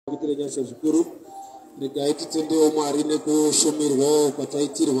Kutirejasa zvikuru regaiti tendeo Mwari nekushomirwa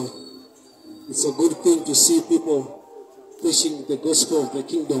kwataitirwa. It's a good thing to see people pushing the gospel of the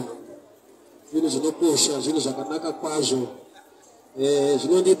kingdom. Zvinhu zvinokosha, zvinhu zvakanaka kwazvo.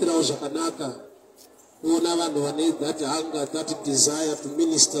 Zvinondiitirawo zvakanaka kuona vanhu vane that hunger, that desire to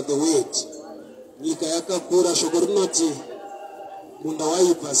minister the word. Nyika yakakura, shoko rinoti munda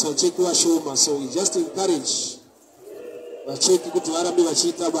waipa saucheki washoma, so we just encourage vacheki kuti varambe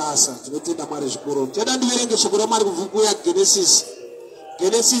vachiita basa. Tinotenda Mwari zvikuru. Tenda ndiverenge shoko raMwari kubva ya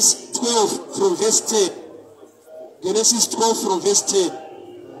Genesis 12 from verse 10. Genesis 12 from verse 10.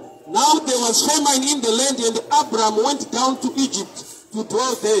 Now there was famine in the land, and Abraham went down to Egypt to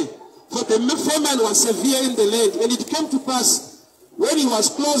dwell there, for the famine was severe in the land. And it came to pass, when he was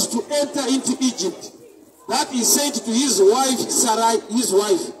close to enter into Egypt, that he said to his wife Sarai, his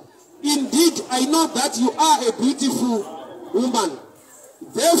wife, "Indeed, I know that you are a beautiful woman.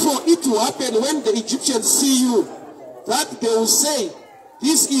 Therefore it will happen when the Egyptians see you, that they will say,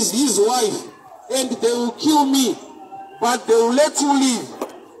 'This is his wife,' and they will kill me, but they will let you live.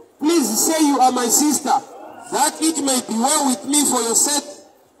 Please say you are my sister, that it may be well with me for your sake,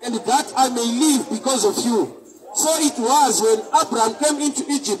 and that I may live because of you." So it was when Abraham came into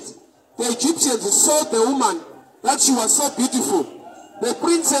Egypt, the Egyptians saw the woman, that she was so beautiful. The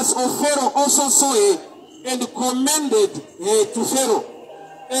princess of Pharaoh also saw her, and commended her to Pharaoh.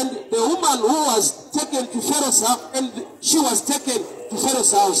 And the woman who was taken to Pharaoh's house, and she was taken to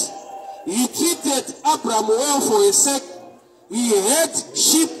Pharaoh's house. He treated Abraham well for his sake. He had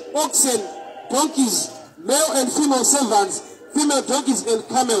sheep, oxen, donkeys, male and female servants, female donkeys and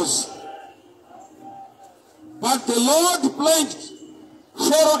camels. But the Lord plagued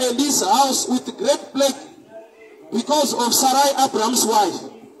Pharaoh and his house with great plague because of Sarai, Abraham's wife.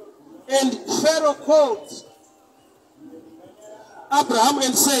 And Pharaoh called Abraham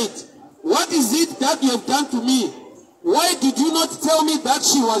and said, "What is it that you have done to me? Why did you not tell me that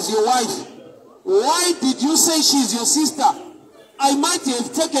she was your wife? Why did you say she is your sister? I might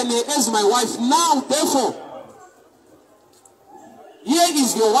have taken her as my wife. Now, therefore, here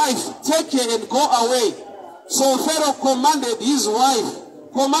is your wife. Take her and go away." So Pharaoh commanded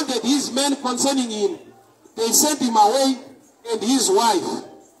his men concerning him. They sent him away and his wife.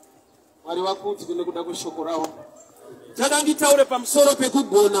 Tadangitaure pamsoro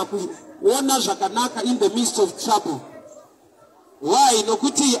pekugona kuona zvakanaka in the midst of trouble. Why?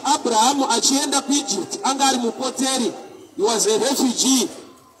 Nokuti Abraham achienda ku Egypt anga ari mupoteri. He was a refugee.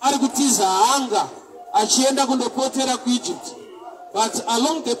 Ari kutiza anga achienda kundopotera ku Egypt. But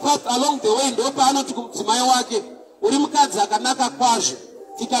along the path, along the way, ndo paanoti kumdzimai wake, uri mukadzi akanaka kwazvo.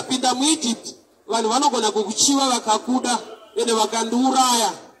 Tikapinda mu Egypt, vanhu vanogona kukuchiva vakakuda ende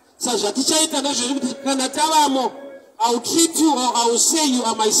vakandiuraya. Saka zvatichaita ndezvekuti kana tavamo, I will treat you, or I will say you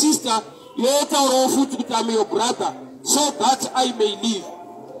are my sister, yotaurawo futi kuti I'm your brother, so that I may live.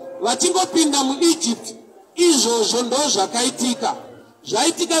 Vatingopinda mu Egypt, izvozvo ndo zvakaitika.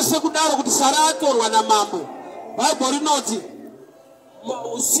 Zvaitika sekudaro kuti Sara atorwa namambo. Bible rinoti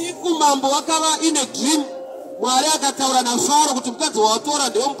usiku mambo wakava in a dream, Mwari akataura naFaro kuti mukadzi watora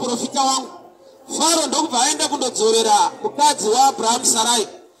ndiwo muprofita wangu. Faro ndokubva aenda kundodzorera mukadzi waAbraham Sarai,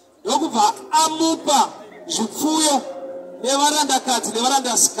 ndokubva amupa zvipfuyo nevarandakadzi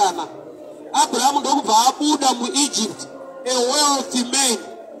nevarandasikana. Abraham ndokubva abuda mu Egypt a wealthy man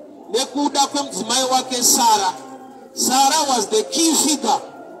nekuda kwemudzimai wake Sarah. Sarah was the key figure.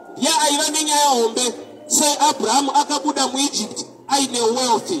 Ndiye aiva nenyaya hombe sei Abraham akabuda mu Egypt aine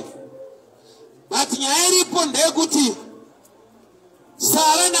wealthy. But nyaya iripo ndeyekuti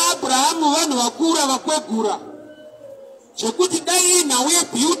Sarah naAbraham vanhu vakura vakwegura, zvekuti dai inhauye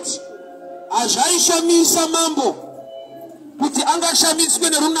beauty hazvaishamisa mambo kuti angashamiswe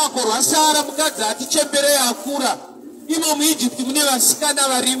nerunako rwaSara, mukadzi ati chembere akura. Imo muEgypt mune vasikana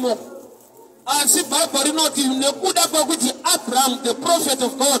varimo. Asi Bhabha rinoti nekuda kwokuti Abraham, the prophet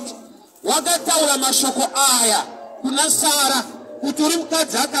of God, wakataura mashoko aya kuna Sara kuti uri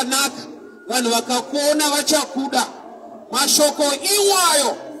mukadzi akanaka, vanhu vakakuona vachakuda. Mashoko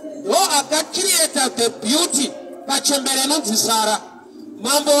iwayo ndo akacreata the beauty pachembere inonzi Sara.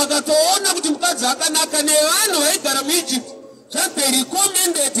 Mambo vakatoona kuti mukadzi akanaka nevanhu vaigara muEgypt, so they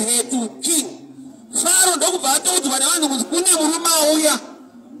recommended her to king. Faro ndokubva atoudzwa nevanhu kuti kune murume auya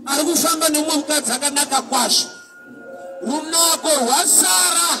ari kufamba nemumwe mukadzi akanaka kwazvo. Runako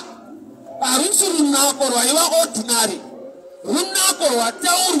rwaSara harusi runako rwaiva ordinary. Runako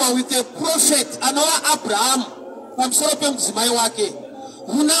rwataurwa with a prophet anova Abraham pamusoro pemudzimai wake.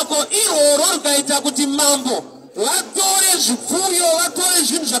 Runako irworwo rukaita kuti mambo vatore zvipfuyo, vatore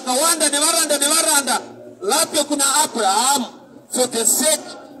zvinhu zvakawanda nevaranda vape kuna Abraham for the sake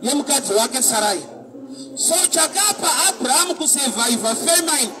yemukadzi wake Sarai. So chakapa Abraham kusurvive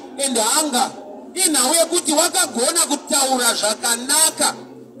famine and hunger inauye kuti wakagona kutaura zvakanaka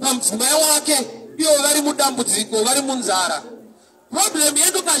pamudzimai wake ivo vari mudambudziko vari munzara. Problem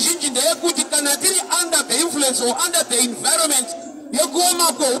yedu kazhinji ndeyekuti kana tiri under the influence or under the environment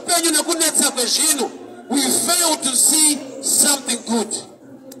yekuoma kweupenyu nekunetsa kwezvinhu, we fail to see something good.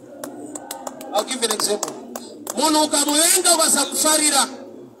 I'll give you an example. Munhu ukamuvenga ukasamufarira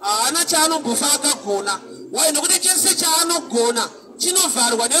haana chaanombofa akagona. Why? Nokuti chese chaanogona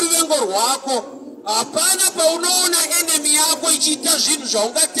chinovharwa neruvengo rwako. Hapana paunoona enemy yako ichiita zvinhu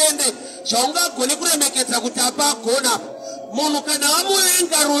zvaungatende zvaungagone kuremekedza kuti apagona. Munhu kana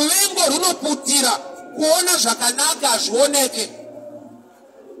wamuvenga ruvengo runoputira kuona zvakanaka hazvioneke.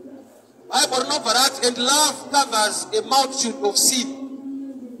 Bible rinobva rati, and love covers a multitude of sin.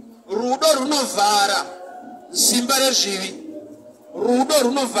 Rudo runovhara simba rezvivi. Rudo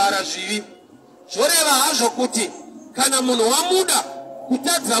runovhara zvivi. Zvoreva hazvo kuti kana munhu wamuda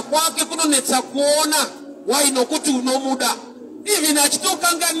kutadza kwake kunonetsa kuona. Why? Nokuti unomuda. Even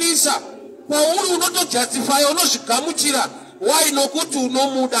achitokanganisa pauri unotojustify unozvigamuchira. Why? Nokuti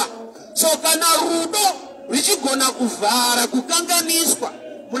unomuda. So kana rudo richigona kuvhara kukanganiswa,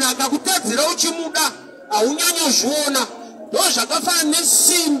 munhu akakutadzira uchimuda haunyanyozviona. Ndo zvakafanana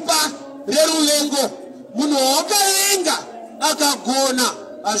nesimba reruvengo. Munhu wakavenga akagona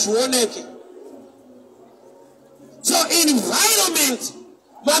hazvioneke. So environment,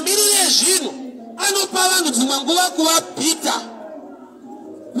 mamiriro ezvinhu anopa vanhu dzimwe nguva kuvabhita,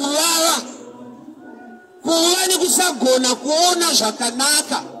 kuvava, kuva nekusagona kuona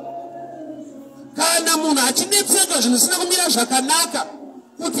zvakanaka. Kana munhu achinetseka zvinhu zvisina kumira zvakanaka,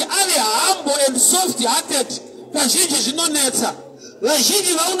 kuti ave humble and soft hearted, kazhinji zvinonetsa.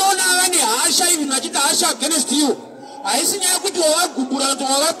 Vazhinji vaunoona vane hasha, even vachita hasha against you, haisi nyaya kuti wavagumbura kuti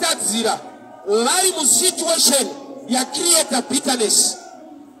wavatadzira, vari musituation yacreate bitterness.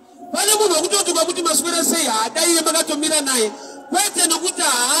 Pane munhu wekutoti kwakuti maswera sei haadaive makatomira naye, kwete nokuti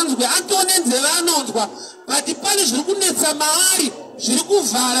haanzwe, atone nzeve anonzwa, but pane zviri kunetsa maari zviri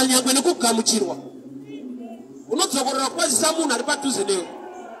kuvhara nyangwe nekugamuchirwa. Unodzokorera kwazisa munhu ari padhuze newe,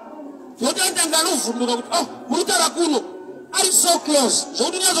 zvotoitanga anovhunduka kuti oh, muri kutaura kuno, ari so close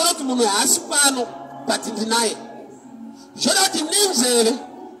zvokuti unozoona kuti munhu haasi pano but ndinaye. Zvoda kuti nenzeve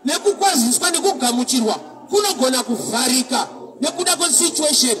nekukwaziswa nekugamuchirwa kunogona kuvharika nekuda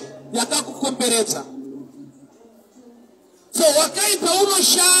kwesituation yakakukomberedza. So wakaipa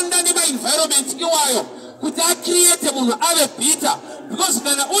unoshanda nemaenvironment iwayo kuti acreate munhu ave bitter, because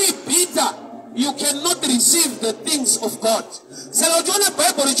kana uri bitter you cannot receive the things of God. Saka uchiona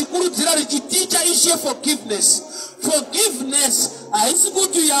Bible richikurudzira richiticha ishe forgiveness. Forgiveness haisi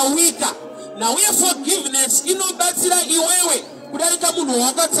kuti yawika. Nauye forgiveness inobatsira iwewe kudarika munhu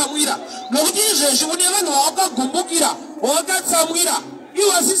wakatsamwira. Nokuti izvezvi une vanhu wawakagumbukira, wawakatsamwira,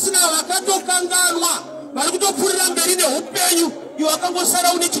 iwo asisina vakatokanganwa, vari kutopfuurira mberi neupenyu, iwo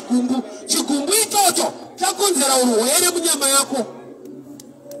wakangosara une chigumbu. Chigumbu ichocho chakonzera urwere munyama yako.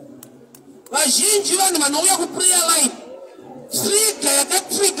 Vazhinji vanhu vanouya kuprayer line, trigger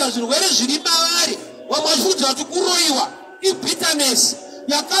yakatrigger zvirwere zviri mavari, vamwe vachifudza kuti kuroyiwa ibitterness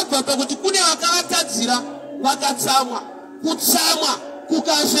yakabva pakuti kune vakavatadzira vakatsamwa. Kutsamwa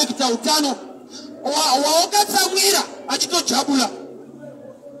kukaafekta utano wawakatsamwira achitojabula.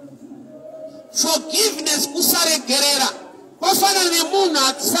 Forgiveness kusaregerera kwafanana nemunhu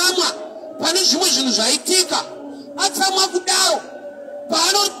atsamwa pane zvimwe zvinhu zvaitika, atsamwa kudaro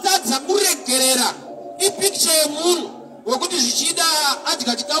paanotadza kuregerera. Ipicture yemunhu wekuti zvichida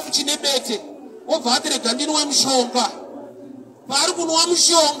adya chikafu chine bete obva ati rega ndinwa mushonga, paari kunwa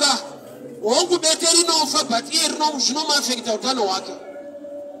mushonga hongu bete rinofa but iye zvinomafekta utano hwake.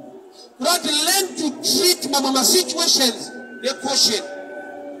 But learn to treat mama situations necaution.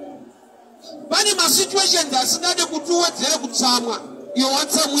 Pane masituations asingade kuti uwedzere kutsamwa iwe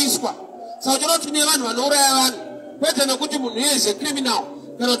watsamwiswa. Saka uchiona kuti kune vanhu vanouraya vanhu, kwete nekuti munhu is criminal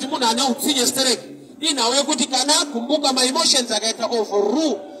kana kuti munhu ane utsinye stereki. Inhau yekuti kana agumbuka maemotions akaita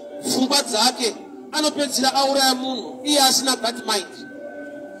overrule pfungwa dzake anopedzisira auraya munhu iye asina bad mind.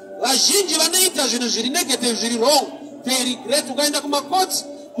 Vazhinji vanoita zvinhu zviri negative zviri wrong, they regret. Ukaenda kumakotsi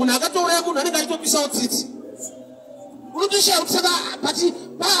munhu akatouraya munhu anenge achitopisawo tsitsi, unotoshaya kuti saka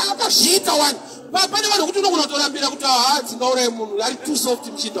but akazviita wani. Pane vanhu kuti unogona kutorambira kuti dzingauraye munhu ari too soft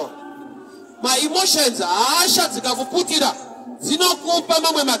muchinda. Maemotions hasha dzikakuputira dzinokupa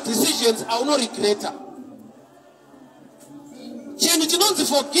mamwe madecisions aunoregreta. Chinhu chinonzi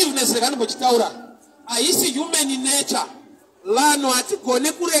forgiveness rekanimbochitaura haisi human nature. Vanhu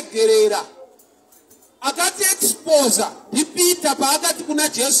hatigone kuregerera akati expose repeater paakati kuna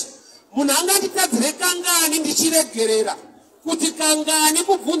Jesu munhu anganditadzire kangani ndichiregerera kuti kangani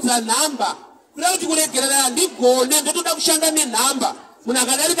kubvunza nhamba kuda kuti kuregerera ndigone ndotoda kushanda nenhamba munhu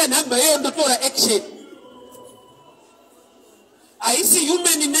akadarika nhamba iyoyo ndotora action haisi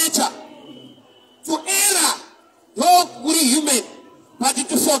human nature to error though kuri human but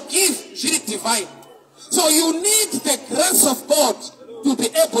to forgive zviri divine. So you need the grace of God to be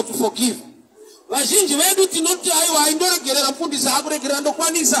able to forgive. Vazhinji vedu tinoti aiwa indoregerera mufundisi akuregerera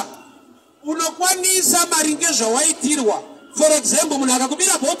ndokwanisa unokwanisa maringe zvawaitirwa. For example, munhu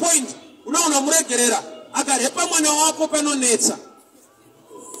akakubira ballpoint unoona muregerera akarepa mwana wako panonetsa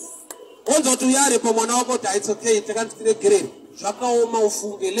onzo kuti uyarepa mwana wako kuti it's okay takanditiregerera zvakaoma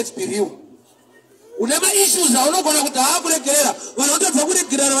ufunge let's be real. Une maissues aunogona kuti haakuregerera vanhu vanotadza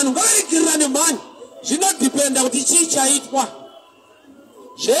kuregerera vanhu ngavaregerera nemani zvinodhipenda kuti chii chaitwa.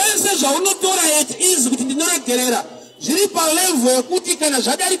 Zvese zvaunotora at ease kuti ndinoregerera zviri palevel yekuti kana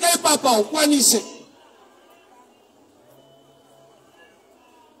zvadarika ipapa ukwanise.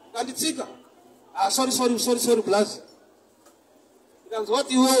 Ukanditsika sorry blazi ikanzwa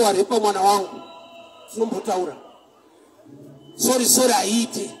kuti iwe warepa mwana wangu tinombotaura sorry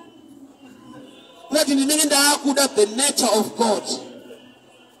haiti kuti ndinenge ndaakuda the nature of God.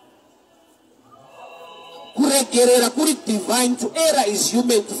 Kuregerera kuri divine, to error is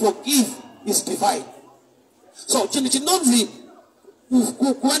human, to forgive is divine. So chinhu chinonzi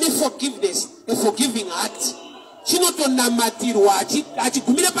kuva neforgiveness, a forgiving heart, chinotonamatirwa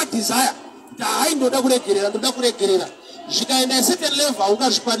achigumira padesire kuti hai ndoda kuregerera zvikaenda a certain level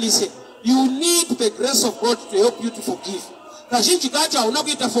haungazvikwanise. You need the grace of God to help you to forgive. Kazhinji kacho hauna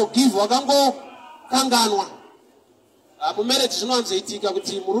kuita forgive wakangokanganwa. Mumarriage zvinowanzoitika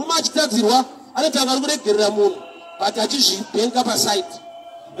kuti murume achitadzirwa anotanga kuregerera munhu but achizvipenga paside.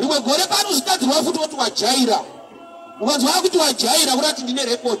 Rimwe gore panozvitadzirwa futi kuti wajaira, ukanzwa kuti wajaira kurati ndine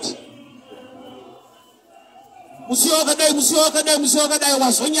rekodi musi wakadai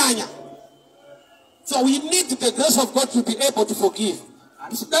wazonyanya. So we need the grace of God to be able to forgive.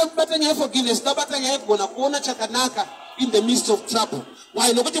 Tisabata nyaya forgiveness, tabata nyaya kugona kuona chakanaka in the midst of trouble.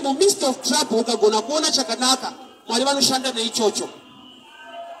 Why? Nokuti mu midst of trouble ukagona kuona chakanaka Mwari vanoshanda neichocho.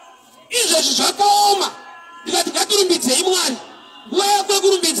 Izvozvo zvakaoma. Ndikati ngatirumbidzei Mwari. Nguva yako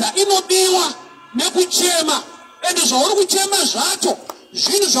yekurumbidza inobiwa nekuchema. Ende zvauri kuchema zvacho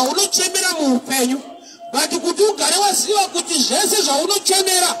zvinhu zvaunochemera muupenyu. But kuti ugare waziva kuti zvese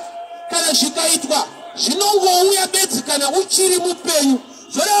zvaunochemera kana zvikaitwa zvinongouya bedzi kana uchiri mupenyu.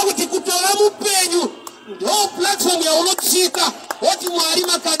 Zvoreva kuti kutova mupenyu ndo platform yaunotsika woti Mwari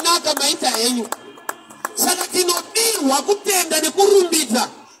makanaka maita henyu. Saka tinodirwa kutenda nekurumbidza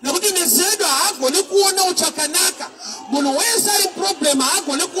nekuti mezedu haagone kuona uchakanaka. Munhu wese ari problem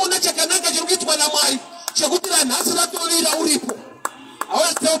haagone kuona chakanaka chiri kuitwa naMwari chekuti ranhasi ratorira uripo. I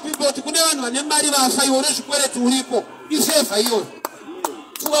always tell people kuti kune vanhu vane mari vafa iwe nezvikwereti uripo ifevha iyoyo.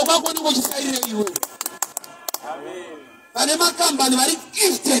 Pfungwa kwako ningochisairire iwe. Vane makambani vari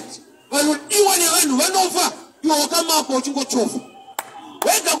gifted vanodiwa nevanhu vanofa iwe wakamako uchingochofa.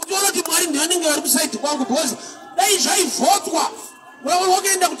 Wega kuti unoti Mwari ndiye anenge ari kusaidi kwangu because dai zvaivhotwa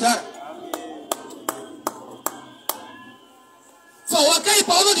wakaenda kudhara. So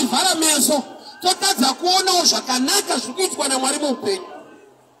wakaipa unoti vhara meso totadza kuonawo zvakanaka zviri kuitwa naMwari muupenyu.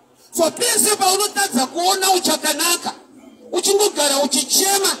 So pese paunotadza kuona uchakanaka uchingogara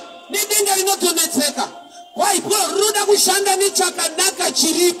uchichema nedenga rinotonetseka. Why? Because rinoda kushanda nechakanaka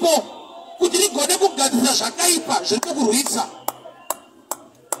chiripo kuti rigone kugadzira zvakaipa zviri kukurwisa.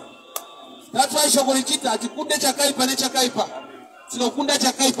 That's why shoko richiti hatikunde chakaipa nechakaipa, tinokunda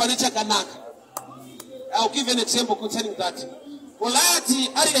chakaipa nechakanaka. I'll give an example concerning that. Goliath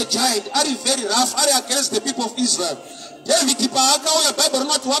ari a giant, ari very rough, ari against the people of Israel. David paakauya Bible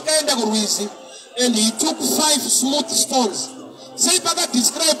rinoti wakaenda kurwizi and he took 5 smooth stones. Sei paka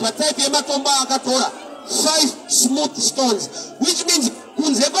describe type yematombo akatora 5 smooth stones, which means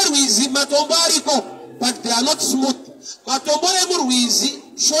kunze kwerwizi matombo ariko but they are not smooth. Matombo emurwizi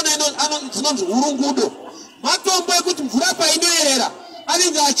shona inonzi hurungudo. Matombo ekuti mvura painoerera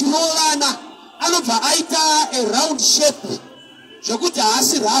anenge achirovana anobva aita a round shape zvekuti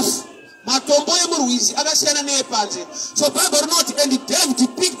haasi rough. Matombo emurwizi akasiyana neepanze. So Bible rinoti and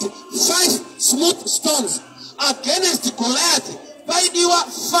David picked 5 smooth stones against Goliath. Paidiwa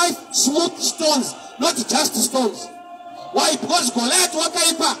 5 smooth stones, not just stones. Why? Because Goliath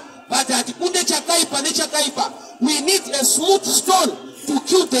wakaipa but hatikunde chakaipa nechakaipa. We need a smooth stone to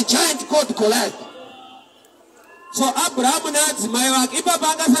kill the giant called Goliath. So Abraham naadzimai vake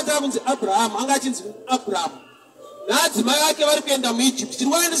ipapa angasati akunzi Abraham angachinzi Abraham. Naadzimai vake vari kuenda muEgypt. Chiri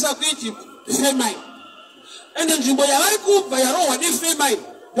kuendesa kuEgypt famine. ende nzvimbo yavari kubva yarohwa nefamine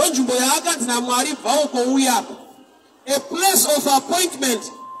ndonzvimbo yaakanzi naMwari bva uko uya apa. A place of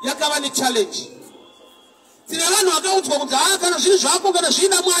appointment yakava nechallenge. Tine vanhu vakaudzwa kuti kana zvinhu zvako kana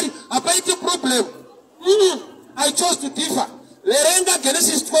zviina Mwari hapaite problem. I chose to differ. Verenga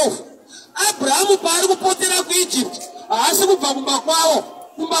Genesis 12. Abrahamu paari kupotera kuEgypt haasi kubva kumba kwavo.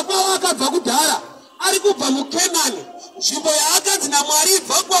 Kumba kwavo akabva kudhara. Ari kubva muKenani, nzvimbo yaakanzi naMwari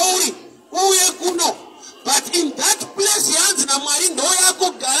bva kwauri uye kuno. But in that place yanzi naMwari ndo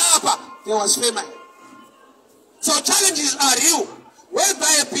yako gara apa, there was famine. So challenges are real, whether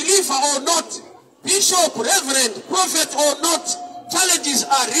a believer or not, bishop, reverend, prophet or not, challenges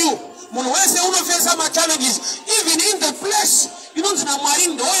are real. Munhu wese unofesa ma challenges, even in the place inonzi naMwari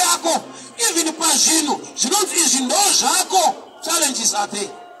ndo yako, even pazvinhu zvinonzi izvi ndo zvako, challenges are there.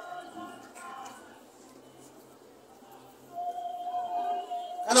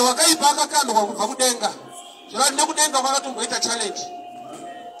 Kana wakaipa akakandwa kubva kudenga, zvinoda nekudenga kwakatomboita challenge.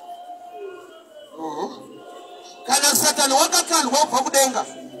 Kana Satani wakakandwa kubva kudenga,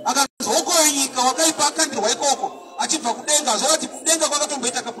 akanzi uko nyika wakaipa akandirwa ikoko, achibva kudenga, zvinoda kuti kudenga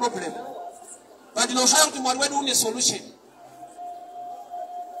kwakatomboita ka problem. But ndinoshaya kuti Mwari wedu une solution.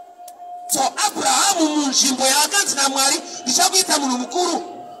 So Abrahamu munzvimbo yaakanzi naMwari ndichakuita munhu mukuru,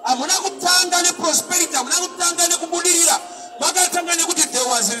 hamuna kutanga neprosperity, hamuna kutanga nekubudirira. Vakatanga nekuti there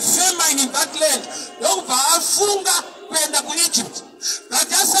was a famine in that land. Ndokubva afunga kuenda kuEgypt.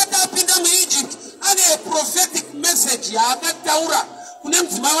 But asati apinda muEgypt, ane a prophetic message yaakataura kune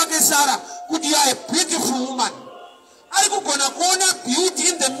mudzimai wake Sara kuti you are a beautiful woman. Ari kugona kuona beauty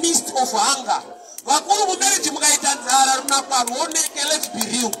in the midst of hunger. Vakuru mumarriage mukaita nzara runapa ruoneke, let's be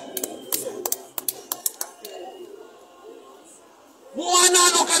real.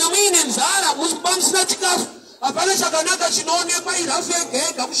 Muwanano kana muine nzara musumba musina chikafu, hapana chakanaka chinoonekwa irafu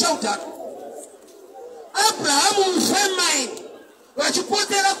yega kushautana. Abrahamu famine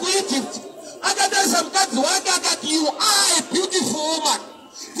vachipotera kuEgypt, akatarisa mukadzi wake akati you are a beautiful woman.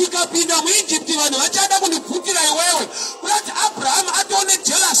 Tikapinda muEgypt vanhu vachada kundibvutira iwewe. Kuti Abrahamu atoone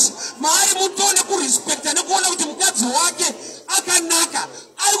jealous, maari mutone kurespekta nekuona kuti mukadzi wake akanaka.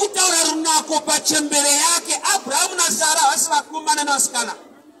 Ari kutaura runako pachembere yake. Abrahamu naSara havasi vakomana nevasikana.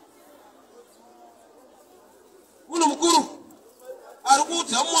 Munhu mukuru ari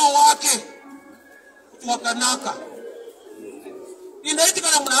kuudza mumwe wake kuti wakanaka. Indaiti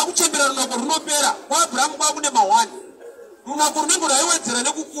kana munhu akuchembera runako runopera, kwaAbhurahamu kwakune mawani. Runako runenge rwaiwedzera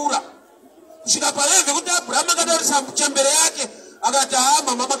nekukura. Kusvika paleve kuti Abrahamu akataurisa chembere yake akati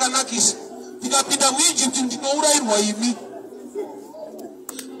mama makanakisa. Tikapinda muEgypt ndinourayirwa imi.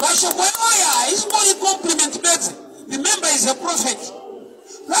 Mashoko iwaya haisingori compliment bedzi. Remember he's a prophet.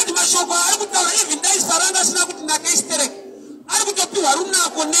 Kuti mashoko ari kutaura even dai Sara asina kuti ndakaistereka. Ari kutopiwa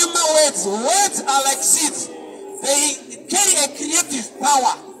runako nema words. Words are like seeds. They carry a creative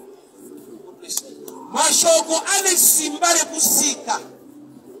power. Mashoko ane simba rekusika.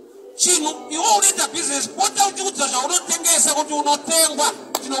 Chinhu iwe unoita business pota uchikudza zvaunotengesa kuti unotengwa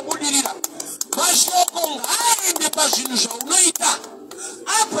chinobudirira. Mashoko ngaaende pazvinhu zvaunoita.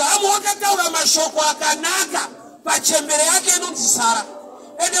 Abrahamu wakataura mashoko akanaka pachembere yake inonzi Sara.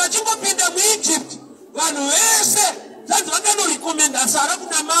 Ende vachingopinda muEgypt, vanhu vese zanzi vakanorekomenda Sara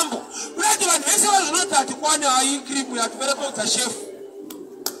kuna mambo. Kuti vanhu vese vazvinoti ati kwane hai krimu yatipera kuudza chef.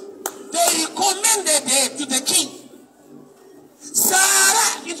 They recommended her to the king.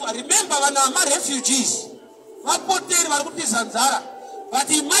 Sara, remember vanhu vamarefugees, vapoteri vari kutiza nzara. But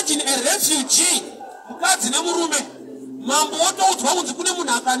imagine a refugee, mukadzi nemurume, mambo otoudzwa kunzi kune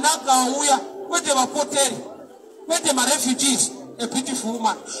munhu akanaka auya, kwete vapoteri, kwete marefugees, a beautiful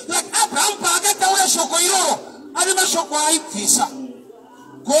woman. Like Abraham paakataura shoko iroro, ane mashoko aibvisa.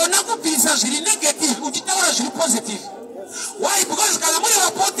 Gona kubvisa zviri negative, uchitaura zviri positive. Why? Because kana mune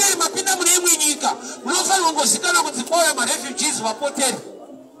vapoteri mapinda mune imwe nyika, munofanira kungozikana kuti kwauya marefugees vapoteri.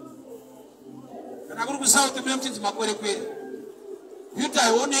 Kana kuri kuSouth mune muchinzi makwerekwere. Beauty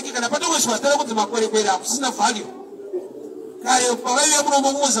haioneki kana patongosviwa zita rokunzi makwerekwere hakusina value. Kare pavaive muno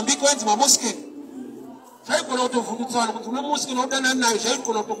muMozambique wainzi maMosque. Zvaigona kutovhundutsa vanhu kuti une mosque unodanana nayo,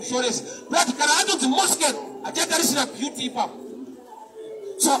 zvaigona kutokushoresa. But kana atonzi mosque hachatarisira beauty ipapo.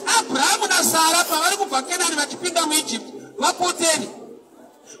 So Abrahamu naSara pavari kubva Kenani vachipinda muEgypt, vapoteri.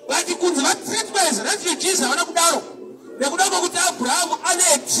 But kunzi vatreatwa as refugees havana kudaro. Nekuda kwokuti Abrahamu ane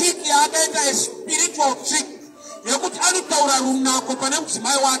a trick yaakaita, a spiritual trick, yekuti anotaura runako pane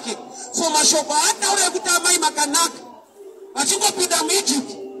mudzimai wake. So mashoko aataura ekuti amai makanaka vachingopinda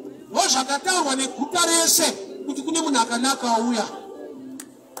muEgypt, ndozvakataurwa neguta rese kuti kune munhu akanaka auya.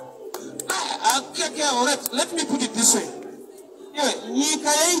 Let me put it this way.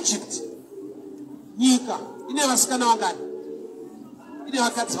 Nyika yeEgypt, nyika ine vasikana vangani, ine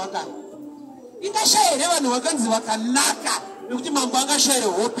vakadzi vangani. Ingashayire vanhu vakanzi vakanaka nekuti mambo angashayire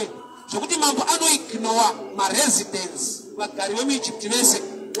hope zvokuti mambo anoignora maresidents vagari vemuEgypt vese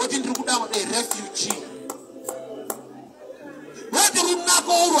voti ndiri kuda refugee. Voti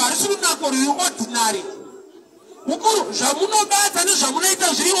runako urwu harisi runako rwuri ordinary. Mukuru zvamunobata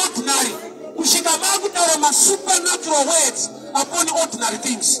nezvamunoita zviri ordinary kusvika makutaura masupernatural words upon ordinary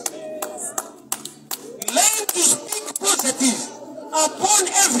things. Learn to speak positive upon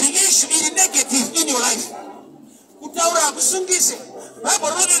every issue in negative in your life. Kutaura akusungise. Bible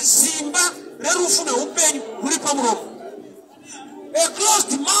rinoti simba rerufu neupenyu ruri pamuromo. A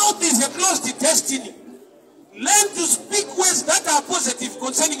closed mouth is a closed destiny. Learn to speak words that are positive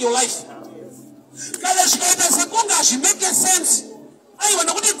concerning your life. Kana zvikaita sekunge hazvimake sense. Aiwa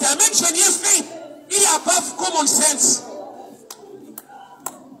nokuti dimension yefaith iri above common sense.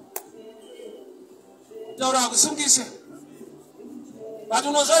 Kutaura akusungise. But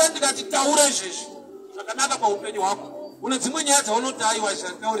unozora ndikati taura izvezvi zvakanaka paupenyu hwako. Une dzimwe nyaya dzaunoti aiwa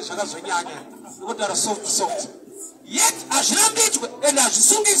zvatauri zvakazonyanya nokutaura soft. Yet hazvirambidzwe and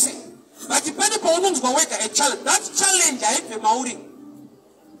hazvisungise. But pane paunonzwa wega a challenge. That challenge haibve mauri.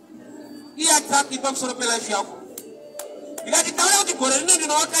 Iataki pamusoro pelife yako. Ndikati taura kuti gore rino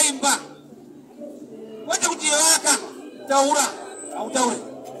ndinovaka imba. Kwete kuti yevaka taura hautaure.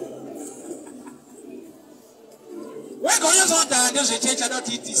 Wega unozota ndezvechechi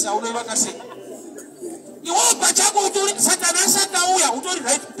adatiitisa unoivaka sei. Iwewe pachako utori Satani asati auya utori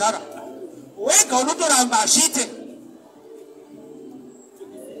right kudhara. Wega unotoramba azviite.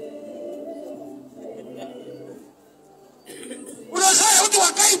 Unoziva kuti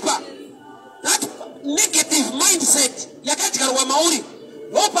wakaipa. That negative mindset yakadyarwa mauri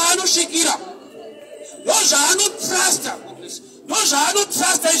ndopaanoshikira. Ndozvaanotrasta.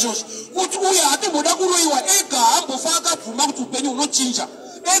 Ndozvaanotrasta izvozvo kuti uyo hatomboda kuroyiwa ega ambofa akabvuma kuti upenyu hunochinja.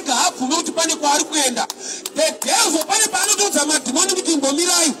 Ega abvume kuti pane kwaari kuenda. The devil pane paanotoudza madhimoni kuti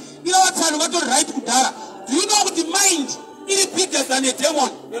imbomirai. Ivo vatano vatori right kudhara. Do you know kuti mind iri bigger than a demon?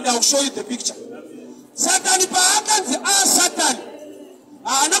 And I will show you the picture. Satani paakanzi Satani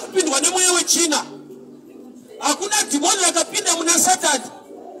haana kupindwa nemweya wechina. Hakuna dhimoni rakapinda muna Satani.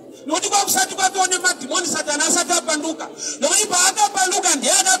 Nokuti kwakusati kwatova nemadhimoni Satani asati apanduka. Nokuti paakapanduka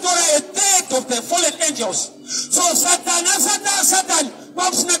ndiye akatora a third of the fallen angels. So Satani asati Satani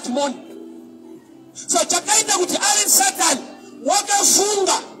kwakusina dhimoni. So chakaita kuti ari Satani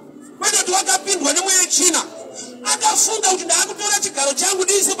wakafunga kwete kuti wakapindwa nemweya wechina. Akafunga kuti ndaakutora chigaro changu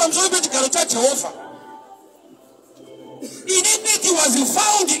ndiise pamusoro pechigaro chaJehovha. Iniquity was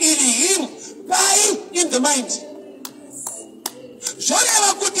found in him in the mind.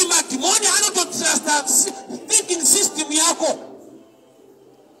 Zvoreva kuti madhimoni anototrasta thinking system yako.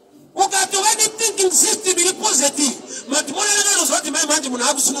 Ukatova nethinking system iri positive, madhimoni anozva kuti mai manje munhu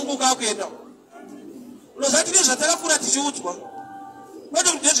akusununguka akuenda. Unozvati nezvatakakura tichiudzwa.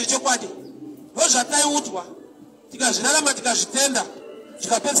 Kwete kuti ndezvechokwadi. Ndozvataiudzwa. Tikazvirarama tikazvitenda.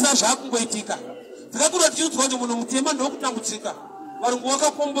 Zvikapedzisira zvakungoitika. Takakura tichiudzwa kuti munhu mutema ndokutambudzika. Varungu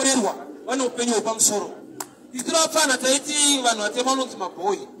vakakomborerwa vane upenyu hwepamusoro. Titirapfana taiti vanhu vatema vanonzi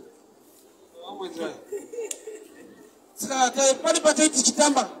mabhoyi. Saka pane pataiti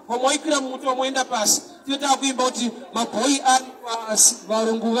tichitamba pamwaikwira mumuti wamoenda pasi. Tinotaka kuimba kuti mabhoyi ari pasi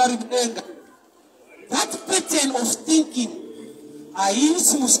varungu vari kudenga. That pattern of thinking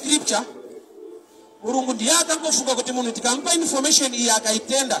haisi muscripture. Murungu ndiye akangofunga kuti munhu tikamupa information iyi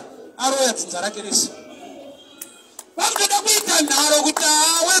akaitenda aroya dzinza rake rese. Pakutoda kuita nharo kuti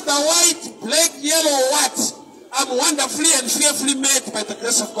whether white, black, yellow, what, I'm wonderfully and fearfully made by the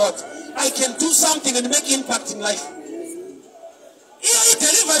grace of God. I can do something and make impact in life. Iyo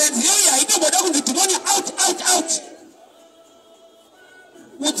deliverance iyo haitomboda kuti demoni out.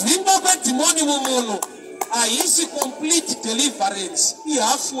 Kudzimba kwedhimoni mumunhu haisi complete deliverance.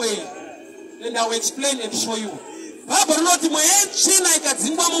 Halfway. And I will explain and show you. Bible rinoti mweya yechina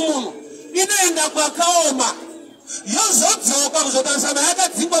ikadzingwa mumunhu inoenda kwakaoma. Yozodzoka kuzotarisana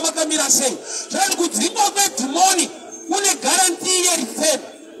yakadzingwa makamira sei. Zvati kudzingwa kwedhimoni kune guarantee yereturn.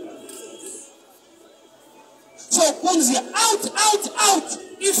 So kunzi out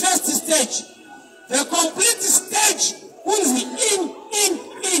in first stage. The complete stage kunzi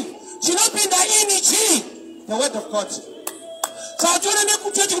in. Chinopinda in chii the word of God. So ationa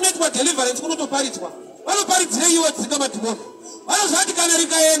nekuchechi kunoitwa deliverance kunotoparidzwa. Vanoparidzire iwe dzinga madhimoni. Vanozvati kana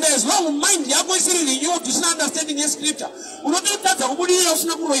rikaenda as long mind yako isiri renewed usina understanding yescripture. Unototadza kubudirira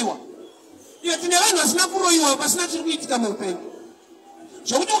usina kuroyiwa. Iwe tine vanhu vasina kuroyiwa pasina chiri kuitika muupenyu.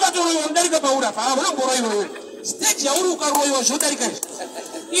 Zvokuti ukatoroyiwa unodarika paurafa. Unongoroyiwa iwe. Stage yauri ukaroyiwa zvodarika izvi.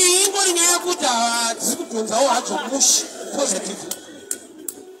 ingori nyaya kuti dzikutonzawo hadzo mushi positive.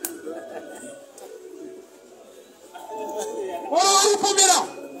 Orupomera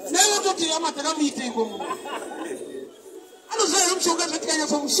neutoti amataka muitengo munhu anozoera mushonga zvatikanya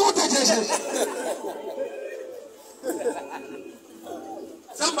somusota chaizvozvo.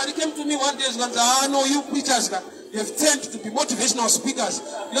 Somebody came to me one day and said, no, you preachers have turned to be motivational speakers.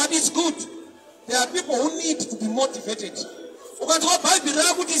 It's good. There are people who need to be motivated. Ukanzwa Bible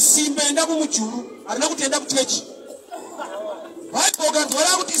rakuti simba enda kumujuru arina kutenda kuchechi. Bible ukanzwa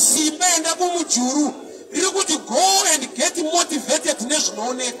rakuti simba enda kumujuru riri kuti go and get motivated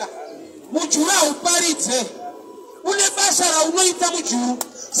nezvinooneka. Mujuru hauparidze. Une basa raunoita mujuru.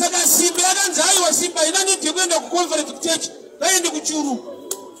 Saka simba yakanzi aiwa simba ina need kuenda kuconference kuchechi. Vaende kuchuru.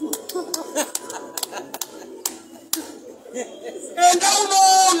 Enda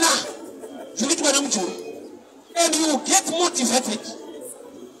unoona zvinoitwa nemujuru. And you get motivated.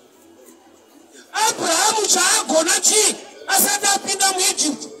 Abraham chaagona chi asati apinda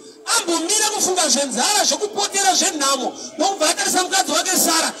muEgypt ambomira kufunga zvenzara zvokupotera zvenhamo ndokubva atarisa mukadzi wake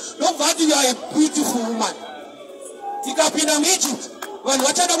Sara ndokubva ati you are a beautiful woman. Tikapinda muEgypt vanhu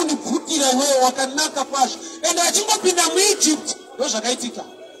vachada kundibvutira iwewe wakanaka kwazvo. And achingopinda muEgypt ndozvakaitika.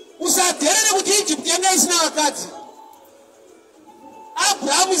 Usadherere kuti Egypt yanga isina vakadzi.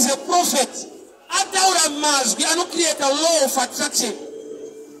 Abraham is a prophet. Ataura mazwi anocreate a law of attraction.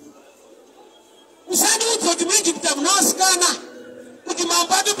 Usandi kuti muEgypt hamuna vasikana kuti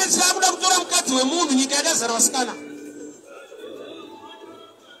mambo atopedzisira akuda kutora mukadzi wemunhu nyika yakazara vasikana.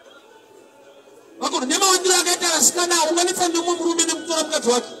 Vakoti nemawandiro akaita vasikana unganetsa nemumwe murume nekutora mukadzi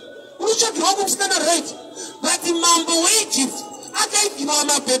wake. Unotsvagirwa kumusikana right. But mambo weEgypt akaigima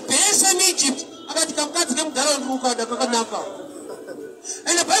mabhebhe ese muEgypt akati kamukadzi kemugara wandurukada kakanaka.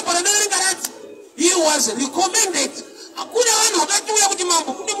 And the Bible rinoverenga rati he was recommended. Hakuna vanhu vakatiuya kuti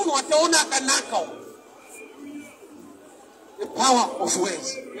mambo kune munhu wataona akanaka. The power of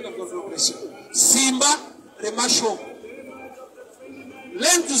words. Simba remashoko.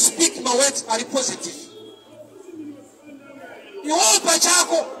 Learn to speak my words are positive. Iwewe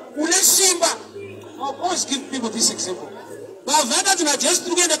pachako une simba. I'll always give people this example. Bavanda tuna Jesu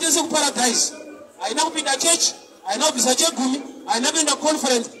tugenda tese ku paradise. Aina kupinda church, aina kubisa chegumi, aina kuenda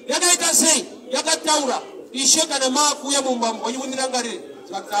conference. Yakaita sei, yakataura. Isheka na makuya mumbambo onyimundirangarire.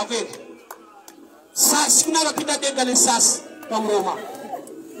 Zvakakwenda. Sasi kuna akapinda denga nesasi pamuroma.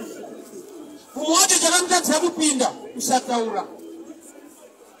 Kumwacho chakamutadzira kupinda usataura.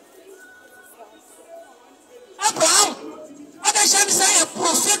 Abraham akashandisa a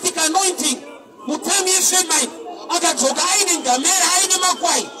prophetic anointing mutime yefemai akadzoka aine ngamera aine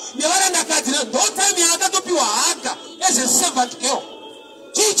makwai nevarandakadzi ndotime yaakatopiwa Haga as a servant girl.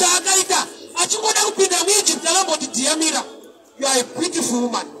 Chii chaakaita achingoda kupinda muEgypt akamboti dhiyamira you are a beautiful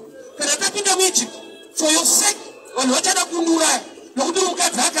woman. Kana tapinda muEgypt for your sake vanhu vachada kundiuraya nokuti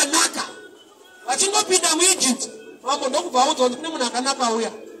mukadzi akanaka. Vachingopinda muEgypt mambo ndokubva audzwa kuti kune munhu akanaka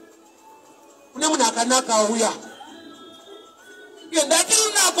auya. Kune munhu akanaka auya. Ndati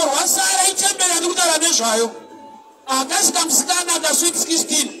runako rwaSara ichembera ndikutaura nezvayo. Akasvika musikana akasweet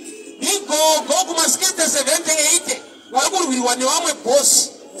 16 igogo kumaskete 70-80 vari kurwirwa nevamwe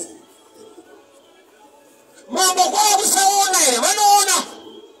bosi. Mambo kwava kusaona here vanoona.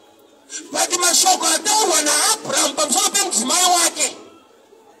 But mashoko ataurwa naAbraham pamusoro pemudzimai wake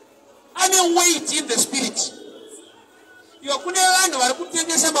ane weight in the spirit. Iwe kune vanhu vari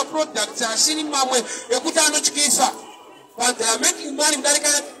kutengesa maproducts asiri mamwe ekuti anotyisa. But they are making money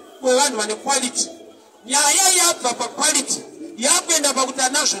kudarika kwevanhu vane quality. Nyaya yabva paquality yakuenda pakuti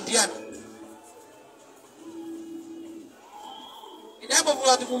anazvo ndiani.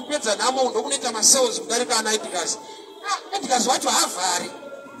 Idambovula kuti kumupedza nhamo ndokunoita masales kudarika anaitikazi. Aitikazi wacho haavhari.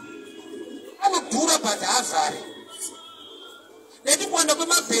 Anodhura but haavhari. Neti kuwanda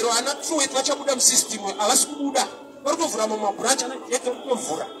kwemabhero ana truth vachabuda musystem havasi kubuda. Vari kutovhura mumabranch anajete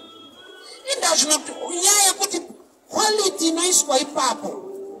kutovhura. Indazvinoti nyaya yekuti quality inoiswa ipapo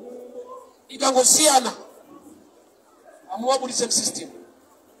ikangosiyana hamuvabudise system.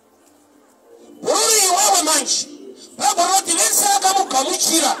 Bhururi iwawe manje Bhabha roti vese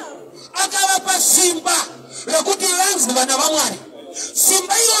vakamugamuchira akavapa simba rekuti vanzi vana vaMwari.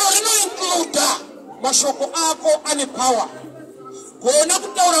 Simba iroro rinoincluda mashoko ako ane power. Gona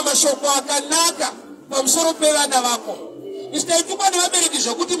kutaura mashoko akanaka pamusoro pevana vako. Isitaitupa nevabereki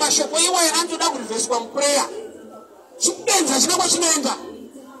zvokuti mashoko iwaye anotoda kurivheswa muprayer. Chikudenza chinangwa chinoenda.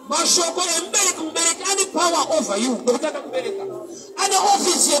 Mashoko emubereki mubereki ane power over you. Ndokutaka kubereka. Ane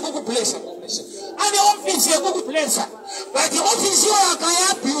office yekukublessa. Ane office yekukublessa. But office yo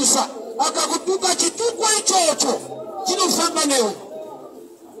akayabusa akakutuka chitukwa ichocho chinofamba newe.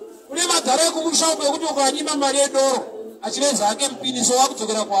 Kune madhara ekumushango ekuti ukanyima mari yedoro achireza hake mupiniso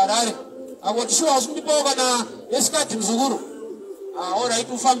wakudzokera kuHarare akoti shuwa usundipawo kana yesikati muzukuru. Alright,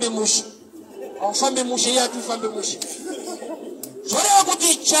 ufambe mushe. Aufambe mushe iye atufambe mushe. Zvoreva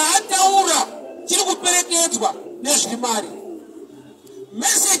kuti chaataura chiri kuperekedzwa nezviri mari.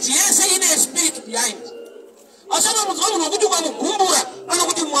 Message yese ine spirit behind. Asana mudzwa munhu wekuti ukamugumbura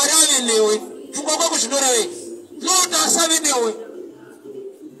anokuti Mwari ave newe. Pfungwa kwako zvinorevei? Lord asave newe.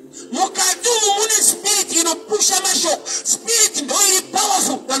 Mukati umu mune spirit inopusha mashoko. Spirit ndo iri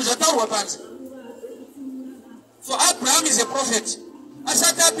powerful than zvataurwa panze. So Abraham is a prophet.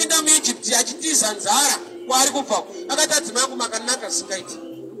 Asati apinda muEgypt achitiza nzara kwaari kubva akati adzimai angu makanaka singaiti.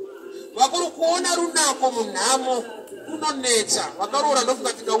 Vakuru kuona runako munhamo runonetsa. Vakaroora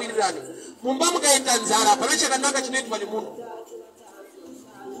ndofunga tingawirirane. Mumba mukaita nzara hapana chakanaka chinoitwa nemunhu.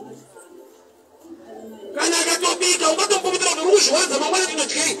 Kana akatobika ungatombomutira kuti uri kuzviwanza mangwana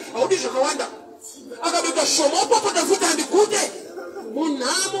tinodyei haudi zvakawanda. Akabika shoma opopota futi handikude.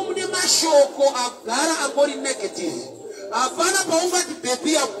 Munhamo mune mashoko agara angori negative. Hapana paungati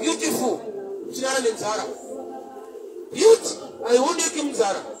baby are beautiful chinara nenzara. Beauty haioneki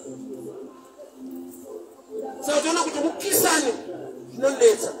munzara. Saka toona kuti mukisane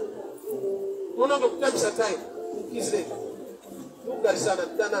zvinonetsa. Unoona ngokutambisa time mukisire nokugarisana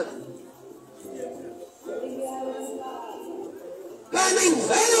tidanana. Kana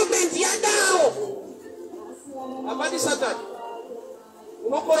environment yadaro hapadi Satan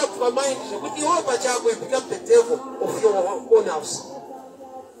unokora kupa mind zvekuti iwe pachako you become the devil of your own house.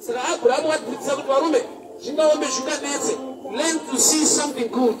 Saka Abraham wadzisa kuti varume zvingaombe zvinganetse, learn to see something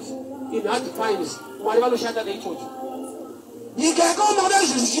good in hard times. Mwari vanoshanda neichocho. Nyika yakaoma kuda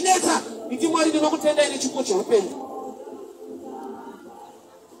zvinhu zvichinetsa iti Mwari ndinokutendai nechipo cheupenyu.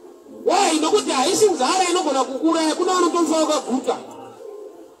 Why? Nokuti haisi nzara inogona kukuraya. Kuna anotofa akaguta.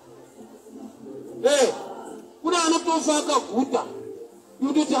 Kuna anotofa akaguta.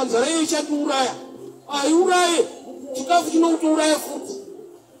 Yototi nzara iyo ichatiuraya. Haiuraye. Chikafu chinokutouraya futi.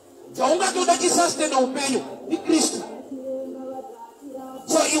 Chaungatoda chisustain upenyu ni Kristu.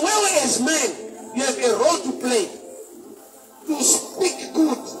 So iwewe as man, you have a role to play. To speak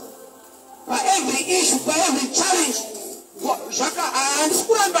good. By every issue, by every challenge. Zvaka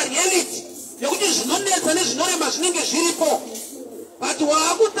handikuramba reality yekuti zvinonetsa nezvinorema zvinenge zviripo, but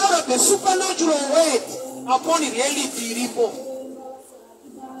waakutaura the supernatural word upon reality iripo.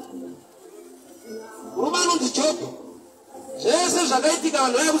 Murume anonzi Job, zvese zvakaitika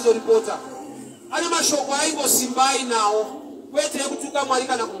vanhu vaya kuzoripota, ane mashoko aingosimbai nawo, kwete ekutuka Mwari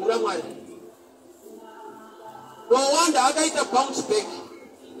kana kumhura Mwari. No wonder akaita bounce back.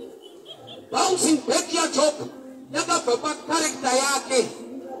 Bouncing back ya Job yakabva pakarekta yake.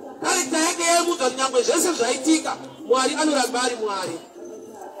 Karekta yake yemuudza kuti nyangwe zvese zvaitika Mwari anoramba ari Mwari.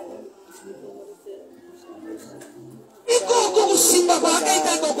 Ikoko kusimba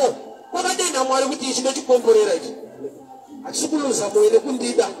kwaakaita ikoko kwakadenda Mwari kuti ichi ndochikomborera ichi. Hatisi kuloza moyo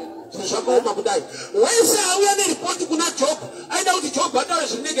nekundida zvinhu zvakaoma kudai. Wese auya neripoti kuna Job aida kuti Job ataure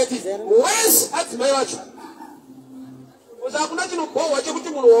zviri negative. Wese adzimai vacho. Hakuna chinobohwa chekuti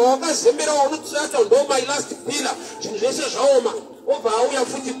munhu wawakazembera waunotsata ndo my last pillar zvinhu zvese zvaoma obva auya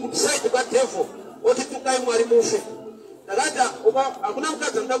futi kuside kwadevil oti tukai Mwari mufe. Ndakati hakuna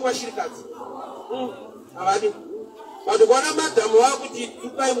mukadzi anoda kuva shirikadzi. Havadi. Vanhu kuona madhamu vakuti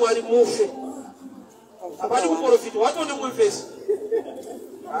tukai Mwari mufe. Hapadi kuprofita watoone mumvesi.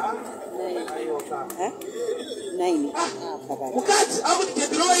 Mukadzi akuti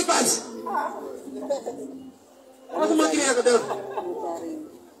gebirowai pasi.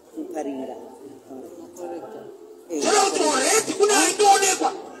 Muparinga. Chero kuti already kuna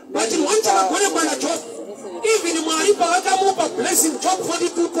aindoonekwa. But one chakagonekwa naJob. Even Mwari pavakamupa blessing Job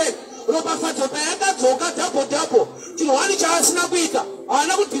 42:10. Ropafadzo payakadzoka double. Chinhu chaasina kuita.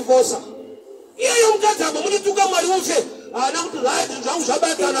 Haana kudivorsa. Iyeyo mukadzi amba munituka Mwari ufe. Haana kuti right zvangu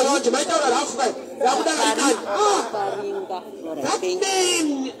zvabatana vanje maitaura rafu kai. Yakuda kaitani. That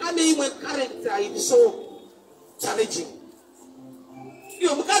man ane imwe character in so challenging.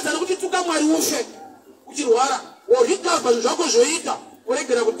 Iyo mukadzi anokutituka Mwari ufe uchirwara worikavha zvako zvoita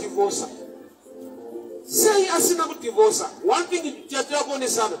uregera kudivorsa. Sei asina kudivorsa? One thing chatira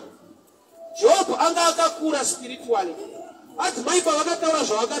kuonesana, Job anga akakura spiritually. Adzimai pavakataura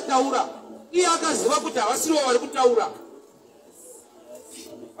zvavakataura iye akaziva kuti havasiriwo vari kutaura,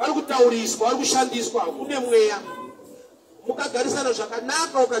 vari kutauriswa, vari kushandiswa kune mweya. Mukagarisana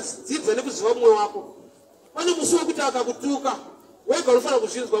zvakanaka ukadzidza nekuziva mumwe wako, pane musi wekuti akakutuka wega unofanira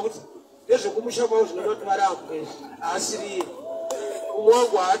kuzvinzwa kuti ndezvekumusha kwavo zvinoda kuti varambwe. Asiriye umwe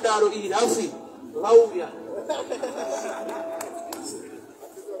wangu haadaro iyi rafi vauya.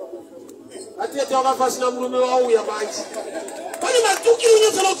 atete wakafasina murume wauya manje pane matukiri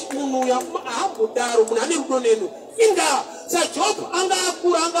unotsala kuti munhu uya ahambodaro munhu ane rudo nenu inga sajob anga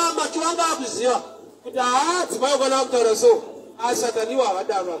akura anga macho anga akuziva kuti dzimai ukana kutaura so asataniwo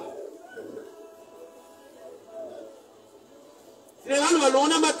havadaro zvine vanhu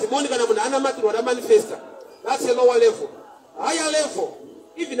vanoona madhimoni kana munhu ana matirwa ramanifesta that's a lower level. Higher level,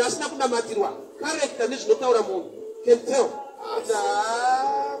 even asina kunamatirwa character nezvinotaura munhu can tell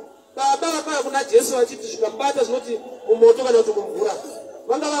baba vakauya kuna Jesu vachiti zvikabata zvinoti mumoto kana kuti mumvura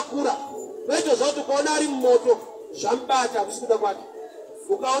vanga vakura vaitoziva kuti ukaona ari mumoto zvamubata hakusi kuda kwake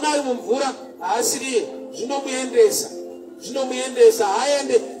ukaona ari mumvura haasiriye zvinomuendesa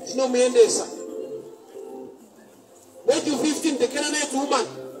haende zvinomuendesa. Matthew 15 the Canaanite woman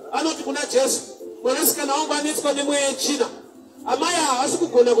anoti kuna Jesu mwanasikana wangu anetswa nemweya yechina amai havasi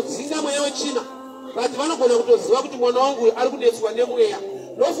kugona kudzinga mweya wechina but vanogona kutoziva kuti mwana wangu ari kunetswa nemweya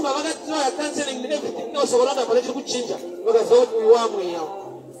ndofunga vakatiwa counseling neeverything else vakaranga pane chiri kuchinja vakaziva kuti uyu wamweya.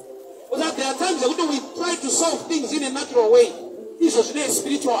 Because there are times that we try to solve things in a natural way. This was a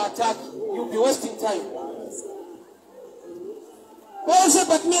spiritual attack. You'll be wasting time. Also,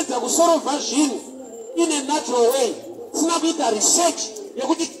 but made to solve version in a natural way. It's not with the research. You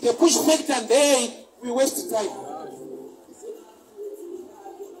could the push factor and we waste time.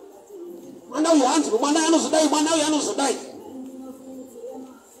 Now you answer, one I know die.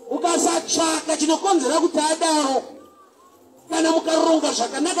 Ukasa chaka chinokonzera kutadaro kana mukaronga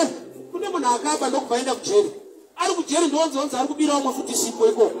zvakanaka kune munhu akaba ndokuvaenda kujeri ari kujeri ndonzonzi ari kubira umwe futi sipo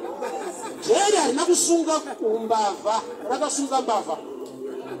iko jeri harina kusunga umbavha rakasunga mbavha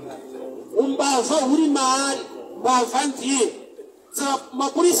umbavha huri maari mbavha ndiye saka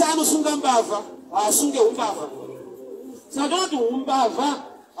mapurisa anosunga mbavha haasunge umbavha saka tonoti umbavha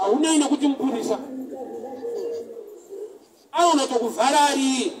haunei nekuti mupurisa aona tokuvhara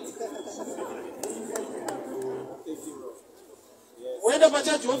ari uenda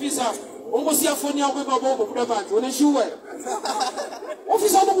pachaji ofisa ongosiya foni yako ipapoko kuda panze une shuwa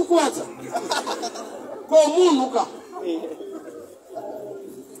ofisa unokukuwadza ko munhu ka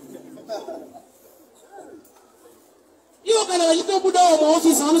iwo kana vachitobudawo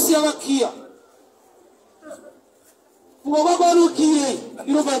muofisa vanosiya vakiya fungo kwako vanokire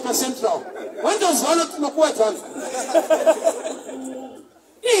inobva pacentral vandoziva tinokuwadzana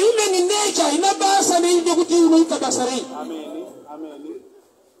human nature ina basa neinde kuti unoita basa rei.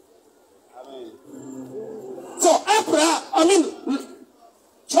 So Abraham,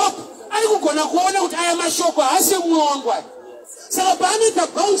 Job ari kugona kuona kuti aya mashoko haasi mumwe wangu aya saka paanoita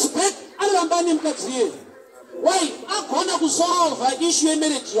bounce back anoramba nemukadzi yeye why agona kusolva issue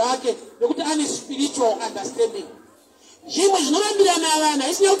yemarriage yake nekuti ane spiritual understanding. Zvimwe zvinovambirana vana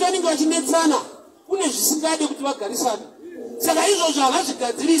isina kuti vanenge vachinetsana kune zvisingade kuti vagarisane saka izvozvo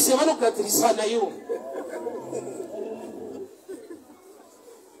havazvigadzirise vanogadzirisana ivo.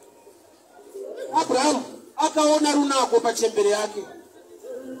 Abraham akaona runako pachembere yake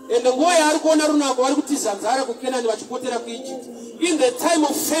ende nguva yaari kuona runako vari kutiza nzara kuKenani vachipotera kuEgypt. In the time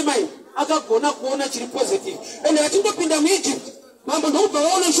of famine akagona kuona chiri positive ende vachindopinda muEgypt mambo ndokubva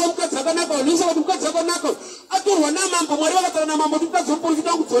vaona shuwa mukadzi akanaka vanonisa kuti mukadzi akanaka atorwa namambo mwari vakataura namambo kuti mukadzi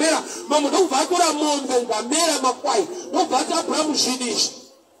womuprofita kudzorera mambo ndokubva atora mombe ngamera makwai ndokubva ati Abrahamu zvidizvi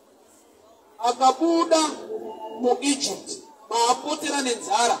akabuda muEgypt maapotera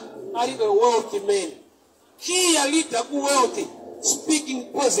nenzara ari a wealthy man. He a leader who wealthy,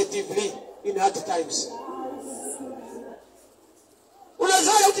 speaking positively in hard times.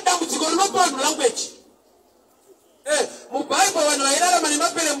 Unazoya kuti dambudziko rinopa vanhu language. Mubhaibheri vanhu vairarama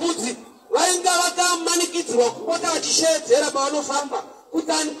nemapere mbudzi vainga vakamanikidzirwa kupota vachishedzera pavanofamba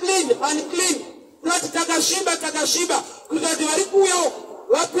kuti unclean kunati takasviba kuita kuti vari kuuyawo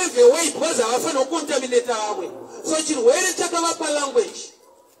vapave way because havafanira kucontaminata vamwe. So chirwere chakavapa language.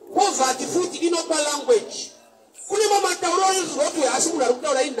 Poverty futi inopa language. Kune mamatauro anozwa kuti asi munhu ari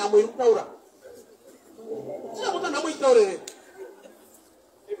kutaura inhamo iri kutaura. China kuti nhamo itaurere.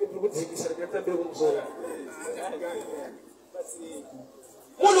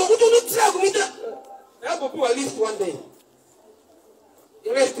 Munhu wokuti unotira kumita yakambopiwa lift one day.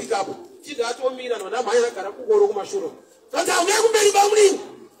 Yakaisi pick up. Chidha atomira namhanya agara kungoro kumashure. Saka auya kumberi bamulini.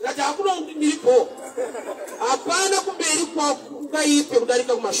 Ngati hakuna ndiripo. Hapana kumberi kwakaipe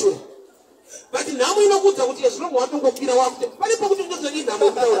kudarika kumashure. But nhamo inokudza kuti zvino watongokwira wakuti paripo kuti ndozoni nhamo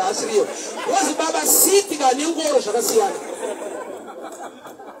kutaura asiriyo. Wazi baba sitika nengoro zvakasiyana.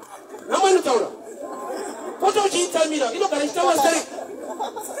 Nhamo inotaura. Poto uchiitamira inogara ichitaura sei.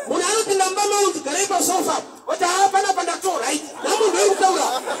 Munhu anopinda mumba maunzi garai pasofa. Wati hapana pandato right. Nhamo ndoiri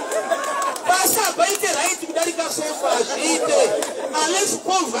kutaura. Basa baite right kudarika sofa zviite. Unless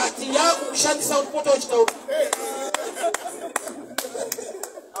poverty yaku kushandisa kupota uchitaura.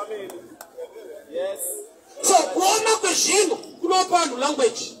 Amen. Yes. So kuona kwezvinhu kunopa vanhu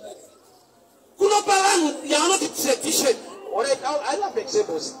language. Kunopa vanhu yavanoti tradition. Alright, I love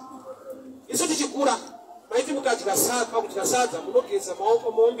examples. Isu tichikura maiti mukadya sadza munogeza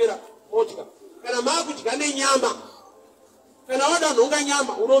maoko moombera modya. Kana maakudya nenyama, kana wada nhonga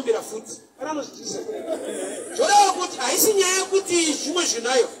nyama unombera futi. Kana nozvizisa. Zvoreva kuti haisi nyaya yekuti zvimwe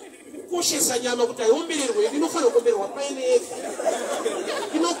zvinayo kukoshesa nyama kuti haiombirerwe, inofanira kuombererwa paine yega.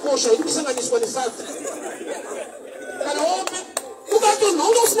 Inokosha, iri kusanganiswa nesadza. Kana waombe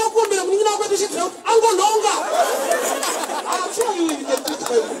ukatonhonga usina kuombera munin'ina wako atichidza kuti angonhonga. I'm sure you will get it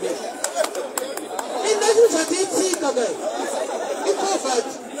by the ndatiitsika kai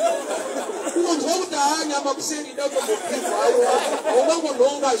ipoverty unonzwa kuti nyama kuseri ida kutombopirwa hayo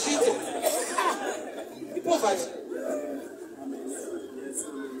ungangonhonga zvito ipoverty.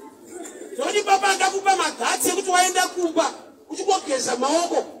 Zvoti papa ndakupa magatsi ekuti waenda kumba uchingogeza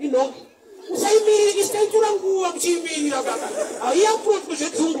maoko inhongi usaimirira isitaitira nguva kuchiimirira baba haiapuroti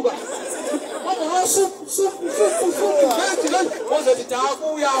kwezvedzungu ba wamboa supu wozoti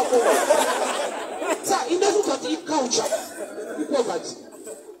taakuuyako. Sa inazungwa kuti iculture ipoverty.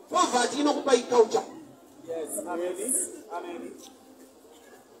 Poverty inokupa iculture. Yes, amen. Amen.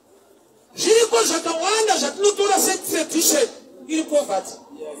 Zviriko zvakawanda zvatinotora setradition iri poverty.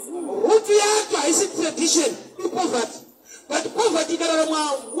 Root yacho haisi tradition iri poverty. But poverty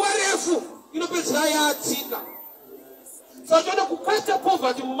ikararama nguva refu inopedzera yatsika. Saka toda kukata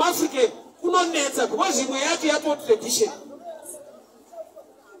poverty mumaafrica kunonetsa because imwe yacho yato tradition.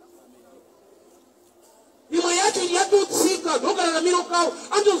 Imwe yacho yatotsika ndokararamiro kawo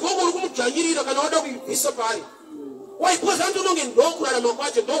andonzwa ngori kumudzvanyirira kana wada kuibvisa pari. Waikoza andononge ndokurarama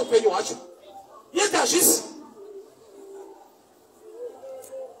kwacho ndoupenyu hwacho. Yet hazvisi.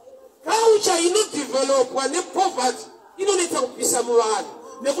 Culture inodevelopwa nepoverty inonetsa kubvisa muvanhu.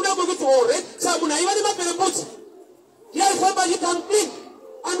 Nekuda kwekuti already saka munhu aiva nemaperembudzi. Yaifamba achiti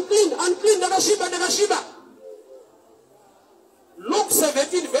unclean, ndakasviba. Luke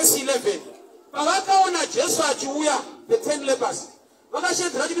 17 verse 11. Pavakaona Jesu achiuya the 10 lepers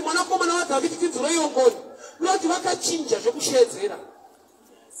vakashedzera kuti mwanakomana waDhavhidhi tinzwirei ngoni. Kuti vakachinja zvekushedzera.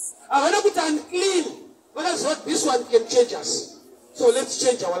 Havana kuti unclean. Vakaziva kuti this one can change us. So let's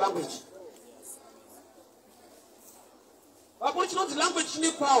change our language. Vapo chinonzi language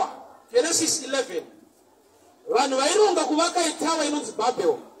chine power. Genesis 11. Vanhu vaironga kuvaka itawa inonzi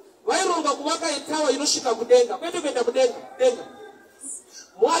Babel. Vaironga kuvaka itawa inosvika kudenga. Kwete kuenda kudenga.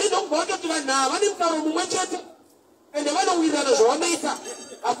 Mwari ndokubva kuti vanhu ava vane mutauro mumwe chete ende vanowirirana zvavanoita.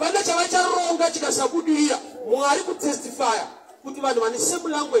 Hapana chavacharonga chikasabudirira. Mwari kutestifya kuti vanhu vane same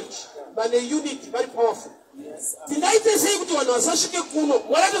language vane unity vari powerful. Tingaite sei kuti vanhu vasasvike kuno?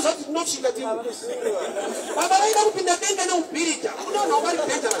 Mwari atozva kuti tinosvika tiri. Baba vaida kupinda denga neubhirija. Kuna vanhu vari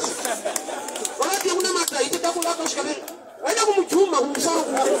dangerous. Vakati kuna mataiti takuvaka kusvika mberi. Vaida kumujuma kumusoro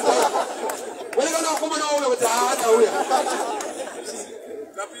kumusoro. Vaida vakomana vauya kuti haatauya.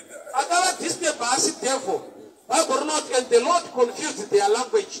 Akava disturb asi devil. Bible not and the Lord confused their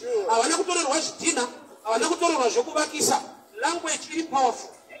language. Havana kutorerwa zvidhina, havana kutorerwa zvokuvakisa. Language iri powerful.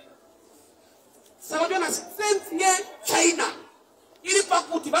 Saka tona sense yeChina iri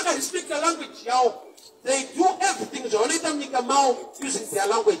pakuti vaka respect the language yavo. They do everything zvavanoita munyika mavo using their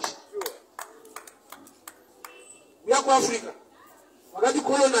language. We are kuAfrica. Vakati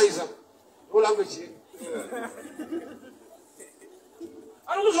colonizer no language yedu.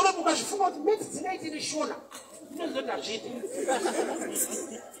 Anozvona mukazvifunga kuti maths dzinaiti rishona. Inozoti hazviti.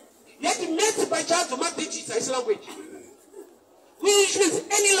 Yet maths pachadzo madigits haisi language. Which means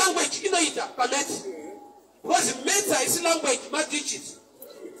any language inoita pamaths. Because maths haisi language madigits.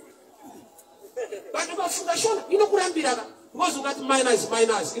 But ukafunga shona inokurambira ka. Because ukati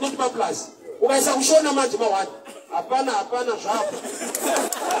minus inotipa plus. Ukaisa kushona manje ma1. Hapana zvapo.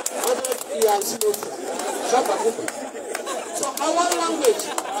 Zvapo kupi. So our language,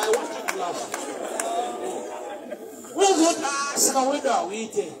 I want you to laugh. We'll not ask whether we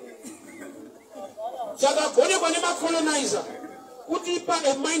take. Saka gone kwa nema colonizer. Kutipa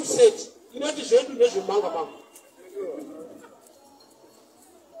a mindset. Inoti zvedu nezvemanga.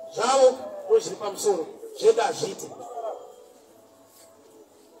 Zvavo zviri pamusoro. Zvedu hazviti.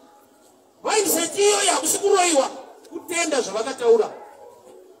 Mindset iyo yakusi kuroiwa. Kutenda zvavakataura.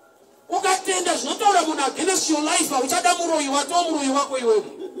 Ukatenda zvinotaura munhu against your life uchada muroi wako iwewe.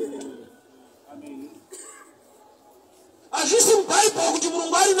 Hazvisi mubhaibheri kuti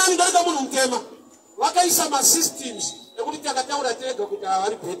Mulungu ari nani ndaida munhu mutema. Vakaisa masystems ekuti takataura tega kuti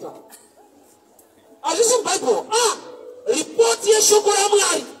havari beta. Hazvisi mubhaibheri. report yeshoko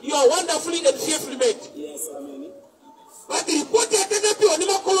ramwari, you are wonderfully and fearfully made. Yes, amen. But the report yakatapiwa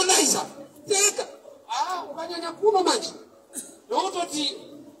nima colonizer. Teka. Ukanyanya kuno manje. Nokutoti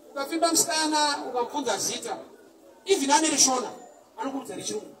ukafimba msikana ukamfunza zita. Hivi nani lishona? Anokuza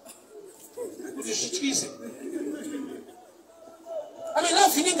lishona. Kuti shichikize.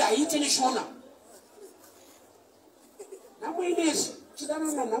 Lafininga haiti lishona. Namwinezi.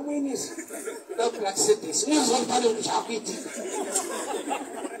 Chidana namwinezi. Without black sentence. Nizo mpale uchakwiti.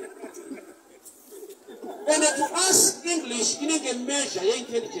 And to us, English, you need a measure your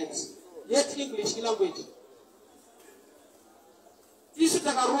intelligence. Yet English language. This is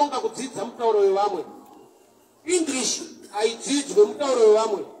a wrong to English, I did the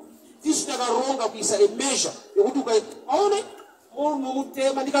Mutauro. This is a wrong a measure. You would go only more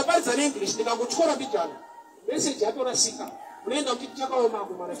Mandicabas and English, they can go to a bijan. Message at a sika. Blend of Chaka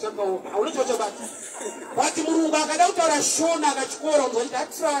Maguma, Chaka, I will talk about what you got out of a show now that score on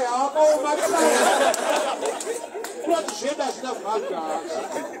that try. Oh, my God. What shade does not matter.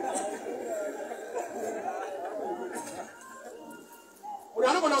 We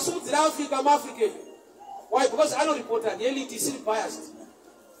are not going to assume that I'm African. Why? Because I don't report that the elite is still biased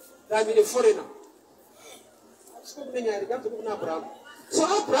than with a foreigner. So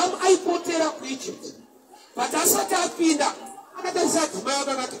Abraham, I put her up Egypt. But I sat up in that.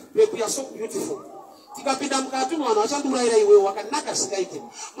 We are so beautiful. Tikapinda mkatuma wanawachandura ila iwe wakanaka sikaite.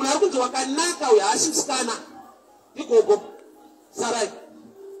 Unarukunzi wakanaka uya asimskana. Ikogo. Sarai.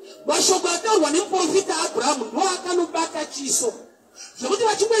 Bashogata wanimprofita Abraham. Wakanubaka chiso. Zokuti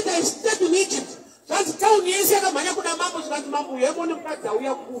wachumweta estate in Egypt. Zanzi town yezi yaka manya kuna mambo zanzi mambo yemo ni mkata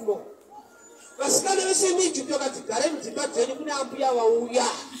uya kumo. Basikana wese in Egypt yoka tikare mzibate kuna ampuya wa uya.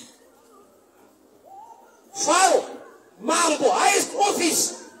 Faro. Mambo, highest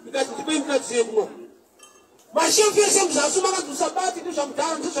office. Because the people can't say no. My chef is a Sumaka to Sabati to some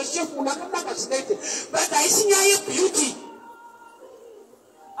town to a chef who not stated. But I see a beauty.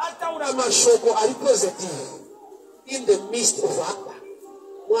 Ataura Mashoko are representative in the midst of Aka.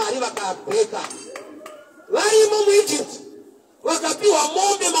 Marivaka Beka. Laimum Egypt. Wakapiwa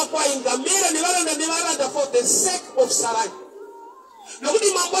Mombe Makwa in the Mera Nevada for the sake of Sarai. Nobody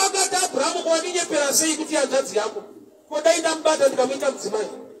Mambaga that Bravo Guadina Perase Kutia Taziako. Kodaida mbata nikamita mzimani.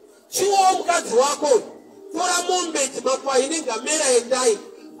 Chiwa mkazi wako. Tora Mombe Makwa ininga Mera endai.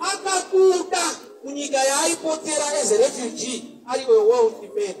 Akakuda Uniga ya Ipotera as a refugee. Ariwe won't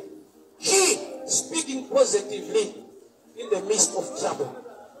depend. He speaking positively in the midst of trouble.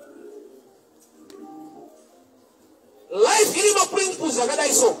 Life ilima principles agada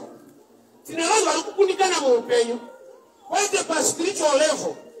iso. Tinelanga lukukunikana mpenyu. Whether by spiritual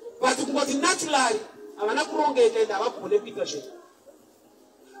level, but naturally, I'm not wrong again. I'm not going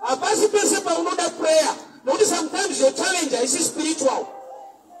a person will know that prayer. Notice sometimes your challenge is spiritual.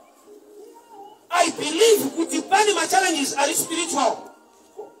 I believe with the body my challenges are spiritual.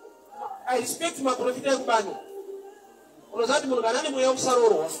 I respect my prophet Bani. Unazati munganani mwenye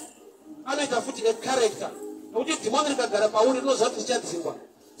msaroro. Ana itafuti a character. Notice the moment that Garapauri knows how to chat Simba.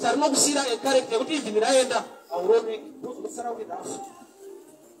 Sarno kusira a character. Notice the Miranda.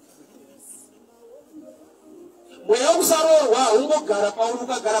 Mwenye usaro wa ungo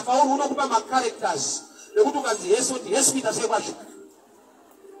Garapauru uno kupa ma characters. Lekutu kazi Yesu itase kwa shuka.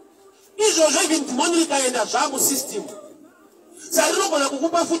 Izo hivi mtimoni kaenda jamu system. Sarino kona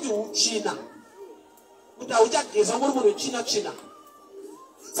kukupa futi China. Utauja keza ngoro China.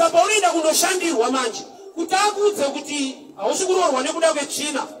 Sabaulida kuno shandi wa manji. Kutakuze kuti awushukuru wane kudawe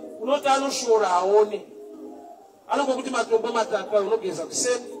China. Unotano shora aone. Aloko kuti matombo matatu unogeza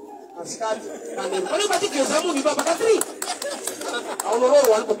kusema askati kanene kone bati keza mungi baba ka 3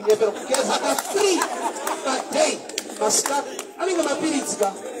 aunoro wali kupigepera kugeza ka 3 ka day maskati alinga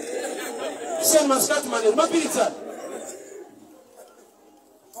mapiritika sen maskati manene mapirita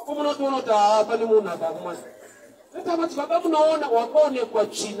komuno tuonota hapa ni muna ba kumani neta mati baba munaona wakone kwa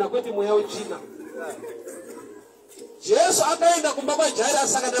China kweti mwewe China Yesu akaenda kumbaba Jaira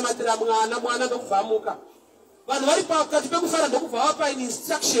saka na matira mwana ndokuvamuka vanhu vari pakati pekufara ndokubva vapa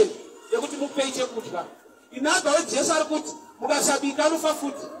instruction yekuti mupei chekudya inabva wejesu ari kuti mukasabika anofa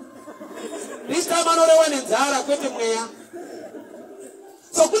futi this time anoreva nenzara kwete mweya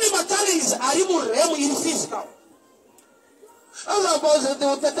so kune machallenges ari muremu iri physical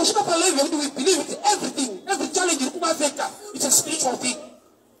tasvika palevel kuti we believe that every challenge iri kumaafecta it's a spiritual thing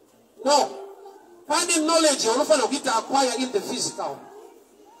no pane knowledge yaunofanira kuita acquire in the physical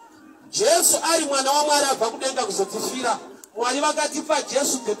Jesu ari mwana wa Mwari abva kudenga kuzotifira. Mwari vakatipa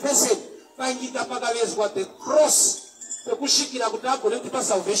Jesu the person panyika pakavezwa the cross pekushikira kuti agone kutipa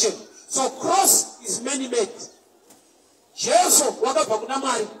salvation. So cross is many made. Jesu wakabva kuna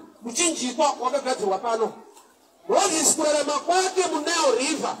Mwari, muchinjikwa wakagadzirwa pano. Moses kurarama kwake muNile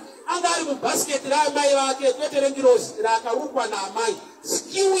River anga ari mubhasiketi raamai vake kwete rengirozi rakarukwa naamai.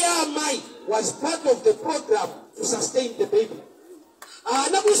 Skill yaamai was part of the program to sustain the baby.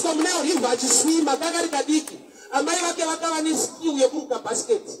 Haana kuiswa muNile River achiswima kakari kadiki. Amai vake vakava neskill yekuruka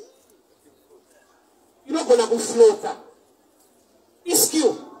bhasiketi inogona kuflota.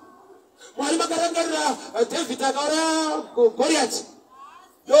 Iskill. Mwari makarangarira David akaura Goliath.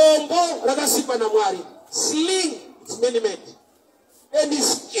 Dombo rakasikwa naMwari. Sling, it's many men. And the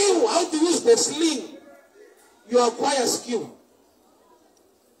skill, how to use the sling, you acquire skill.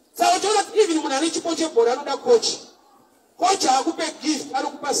 So even when I reach another coach, coach akupe gift,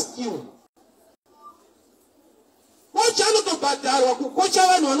 akupa skill. Coach anoto badaro, coach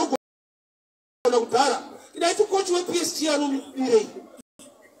awanu anoto badaro. Ina itu coach we PSG anu mire.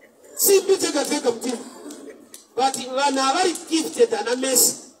 Simple take mtimu. But wana very gifted and a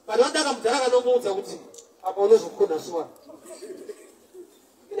mess. But don't take mtara no muuza kuti. Hapo unozo kuna suwa.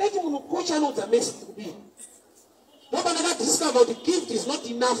 Ina itu munu coach anoto mess to be. Nobody can discover the gift is not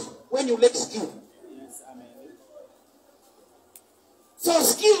enough when you lack skill. So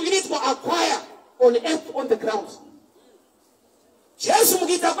skill you need to acquire on earth, on the ground. Jesus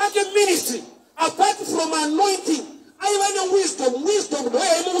mukita kwake ministry, apart from anointing, I want wisdom, no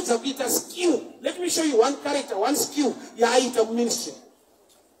emotes of it a skill. Let me show you one character, one skill, ya ita ministry.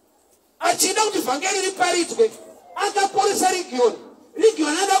 Achida utifangeli riparitwe, aka polisa region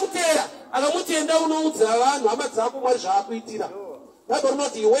anda kutera, akamutenda unoudza vanhu amadzako Mwari zvaakuitira. That or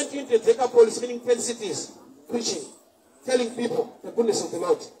not, he went into Decapolis, meaning 10 cities, preaching, telling people the goodness of the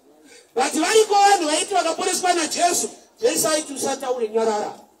Lord. But variko vanhu vaiti vakaporeswa naJesu, Jesu aiti usataure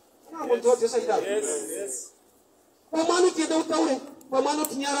nyarara. Yes. Pamano tienda utaure, pamano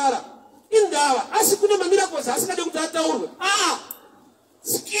tinyarara. Indava, asi kune miracles asikade kuti ataurwe.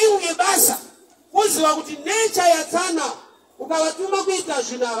 Skill yebasa. Kuziva kuti nature yatsana, ukavatuma kuita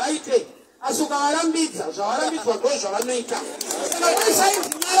zvinhu havaite. Asi ukavarambidza, zvavarambidzwa ndo zvavanoita. Saka kwesaizi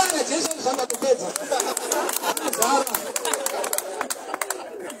nyarara Jesu zvanga kupedza.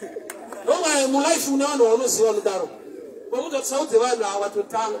 Ndomwe mulife une vanhu vanoziva nodaro. Pamuto tsaudze vanhu ava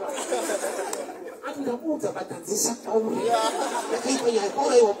totanga. Ati ndakuudza katanzisa tauri. Yakaipa nyaya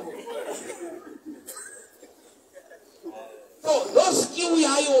kauraiwa munhu. So those skill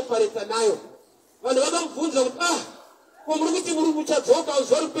yaioperata nayo. Vanhu vakamubvunza kuti ko muri kuti muri muchadzoka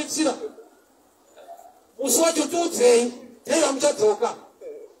zuva rekupedzisira. Musi wacho tiudzei, dei vamuchadzoka.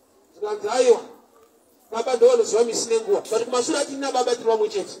 Tikanzi aiwa. Baba ndo vanoziva misi nenguva. But kumashure atina baba tiri vamwe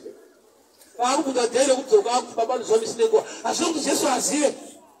chete. Paarikuda dheire kudzoka akuti baba anoziva misi nenguva. Hazvino kuti Jesu azive.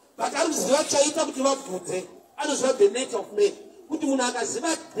 But arikuziva chaita kuti vabvunze. Anoziva the nature of man. Kuti munhu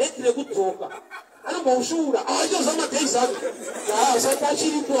akaziva date rekudzoka, anomboushura. Achoziva madays ako. Saka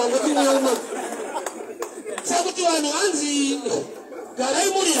achiripo angoti mweuma. Sekuti vanhu vanzi garai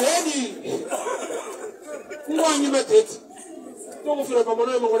muri ready. Kunwanyi madate. Tongofira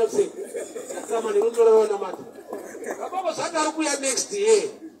pamano yemangwana kuseni. Kama ninotorewa namata. Baba zvake ari kuuya next year.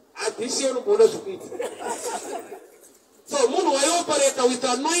 Adisi unogona zvikuita. So munhu waioperata with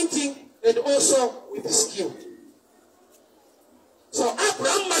anointing and also with skill. So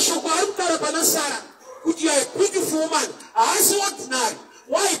Abraham mashoko ari kutaura pana Sara kuti you are a beautiful woman. Haasi ordinary.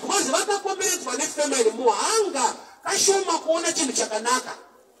 Why? Because vakakomberedzwa nefamily muhanga kashoma kuona chinhu chakanaka.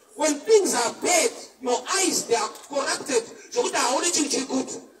 When things are bad, your eyes they are corrupted. Zvokuti haone chinhu chiri good.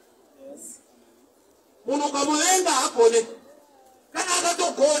 Munhu ukamuvenga hagone. Kana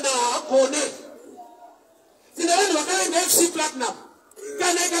akatogona hagone. Tine vanhu vakaenda FC Platinum.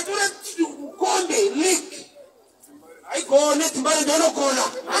 Kana ikatora mukombe league. Haigone timbari ndinogona.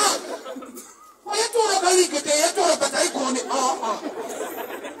 Yatora kalike te yatora but haigone.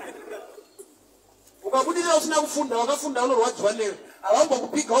 Ukabudira usina kufunda, wakafunda unorwadziwa newe.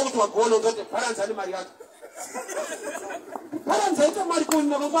 Havambokupiga kuti wagona ungati parents ane mari yake. Parents aita mari kuni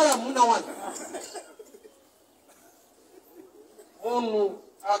nakangwara hamuna wani. Munhu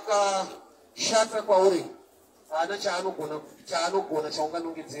akashata kwauri haana chaanogona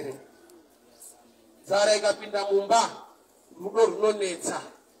chaunganongedzere. Nzara ikapinda mumba, rudo runonetsa.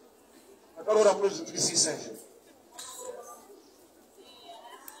 Akaroora munozvinzwisisa izvo.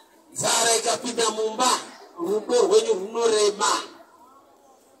 Nzara ikapinda mumba, rudo rwenyu runorema.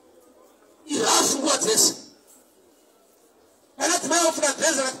 Irafu nguva dzese. Kana dzimai ofuna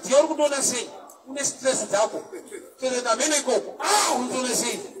dheza kuti ndiye uri kutoona sei? Une stress dzako. Toenda mene ikoko. Unotoona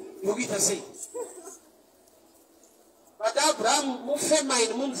sei? Ndikuita sei? But Abraham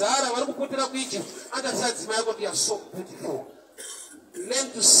mufemine munzara vari kupotera kuEgypt. Andasati dzimai yako you are so beautiful.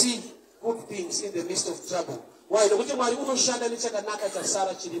 Learn to see good things in the midst of trouble. Why? Nokuti Mwari unoshanda nechakanaka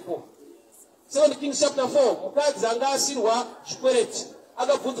chasara chiripo. 2 Kings chapter 4, mukadzi anga asirwa zvikwereti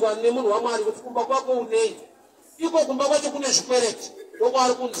akabvunzwa nemunhu waMwari kuti kumba kwako unei. Iko kumba kwacho kune zvikwereti.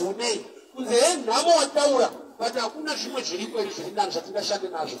 Ndokwari kunzi unei. Kunzi nhamo wataura, but hakuna zvimwe zviripo iri zviri nani zvatingashande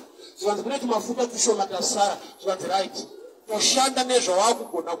nazvo. Zvikanzi kune tumafuta tushoma tasara. Zvikanzi right. Toshanda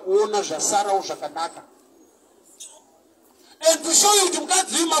nezvawakugona kuona zvasarawo zvakanaka. And to show you kuti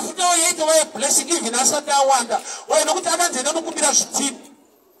mukadzi uyu mafuta oyeita waye blessing even asati awanda. Waye nokuti akanzenda nokumbira zvitini.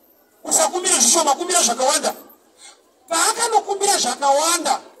 Usakumbira zvishoma, kumbira zvakawanda. Paakanokumbira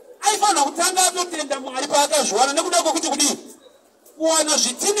zvakawanda, aifanira kutanga atotenda Mwari paakazviwana nekuda kwokuti kudii? Kuwana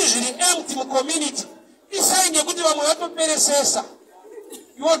zvitini zviri empty mucommunity. Isaini yekuti vamwe vatoperesesa.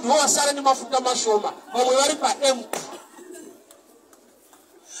 Iwo ndiwo wasara nemafuta mashoma, vamwe vari paempty.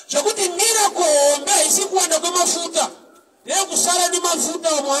 Zvekuti miracle hombe haisi kuwanda kwemafuta. Ndeyekusara nemafuta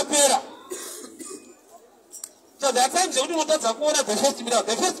vamwe vapera. So there are times you don't want to go the first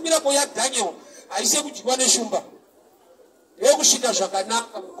miracle. The first miracle ya Daniel, I say kujikwa neshumba. Yeye kushika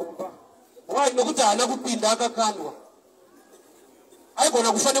zvakanaka mukomba. Why nokuti hana kupinda akakandwa.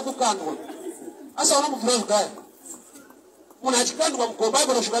 Aigona kufane kukandwa. Asa unomubvira zvigaya. Munhu achikandwa mukomba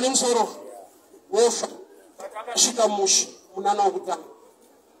aigona kusvika nemusoro. Wofa. Akashika mushi munana wokutanga.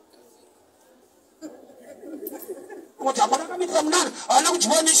 Kuti hamuna kamitira munana, hana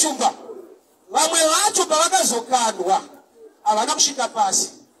kujikwa neshumba. Vamwe vacho pavakazokandwa havana kusvika pasi,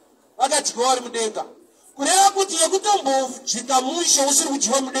 vakadyiwa vari mudenga. Kureva kuti yekutombojika mushe usiri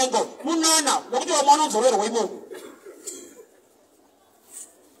kudyiwa mudenga munana, nokuti vamwe vanonzorerwa imomo.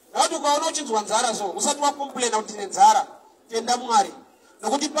 Nokuti ukaona uchinzwa nzara so, usati wakomplena kuti ndine nzara, tenda Mwari.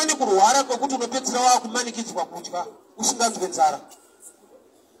 Nokuti pane kurwara kwekuti unopedzisira wakumanikidzwa kudya usinganzwe nzara.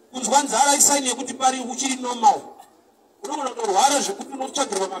 Kunzwa nzara isaini yekuti pari uchiri normal. Unogona kutorwara zvekuti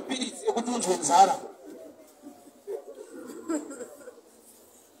unotsvagirwa mapiritsi ekuti unzwe nzara.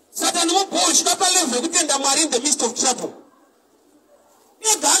 Satani mubhori svika palevel yekutenda Mwari in the midst of trouble.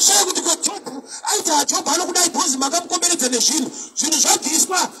 Ega ashaya kuti ko Job aita Job anokudai bhozi makamukomberedza nezvinhu. Zvinhu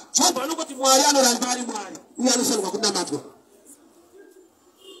zvabviswa. Job anokoti Mwari anoramba ari Mwari. Uye anofanirwa kunamatwa.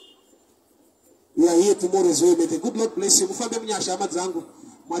 We are here tomorrow as well. May the good Lord bless you. Mufambe munyasha hama dzangu.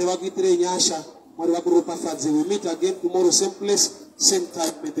 Mwari vakuitirei nyasha. Mwari vakuropafadze. We meet again tomorrow, same place, same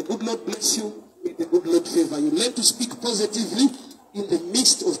time. May the good Lord bless you. May the good Lord favor you. Learn to speak positively in the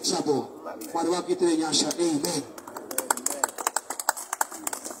midst of trouble. Mwari vakuitirei nyasha. Amen.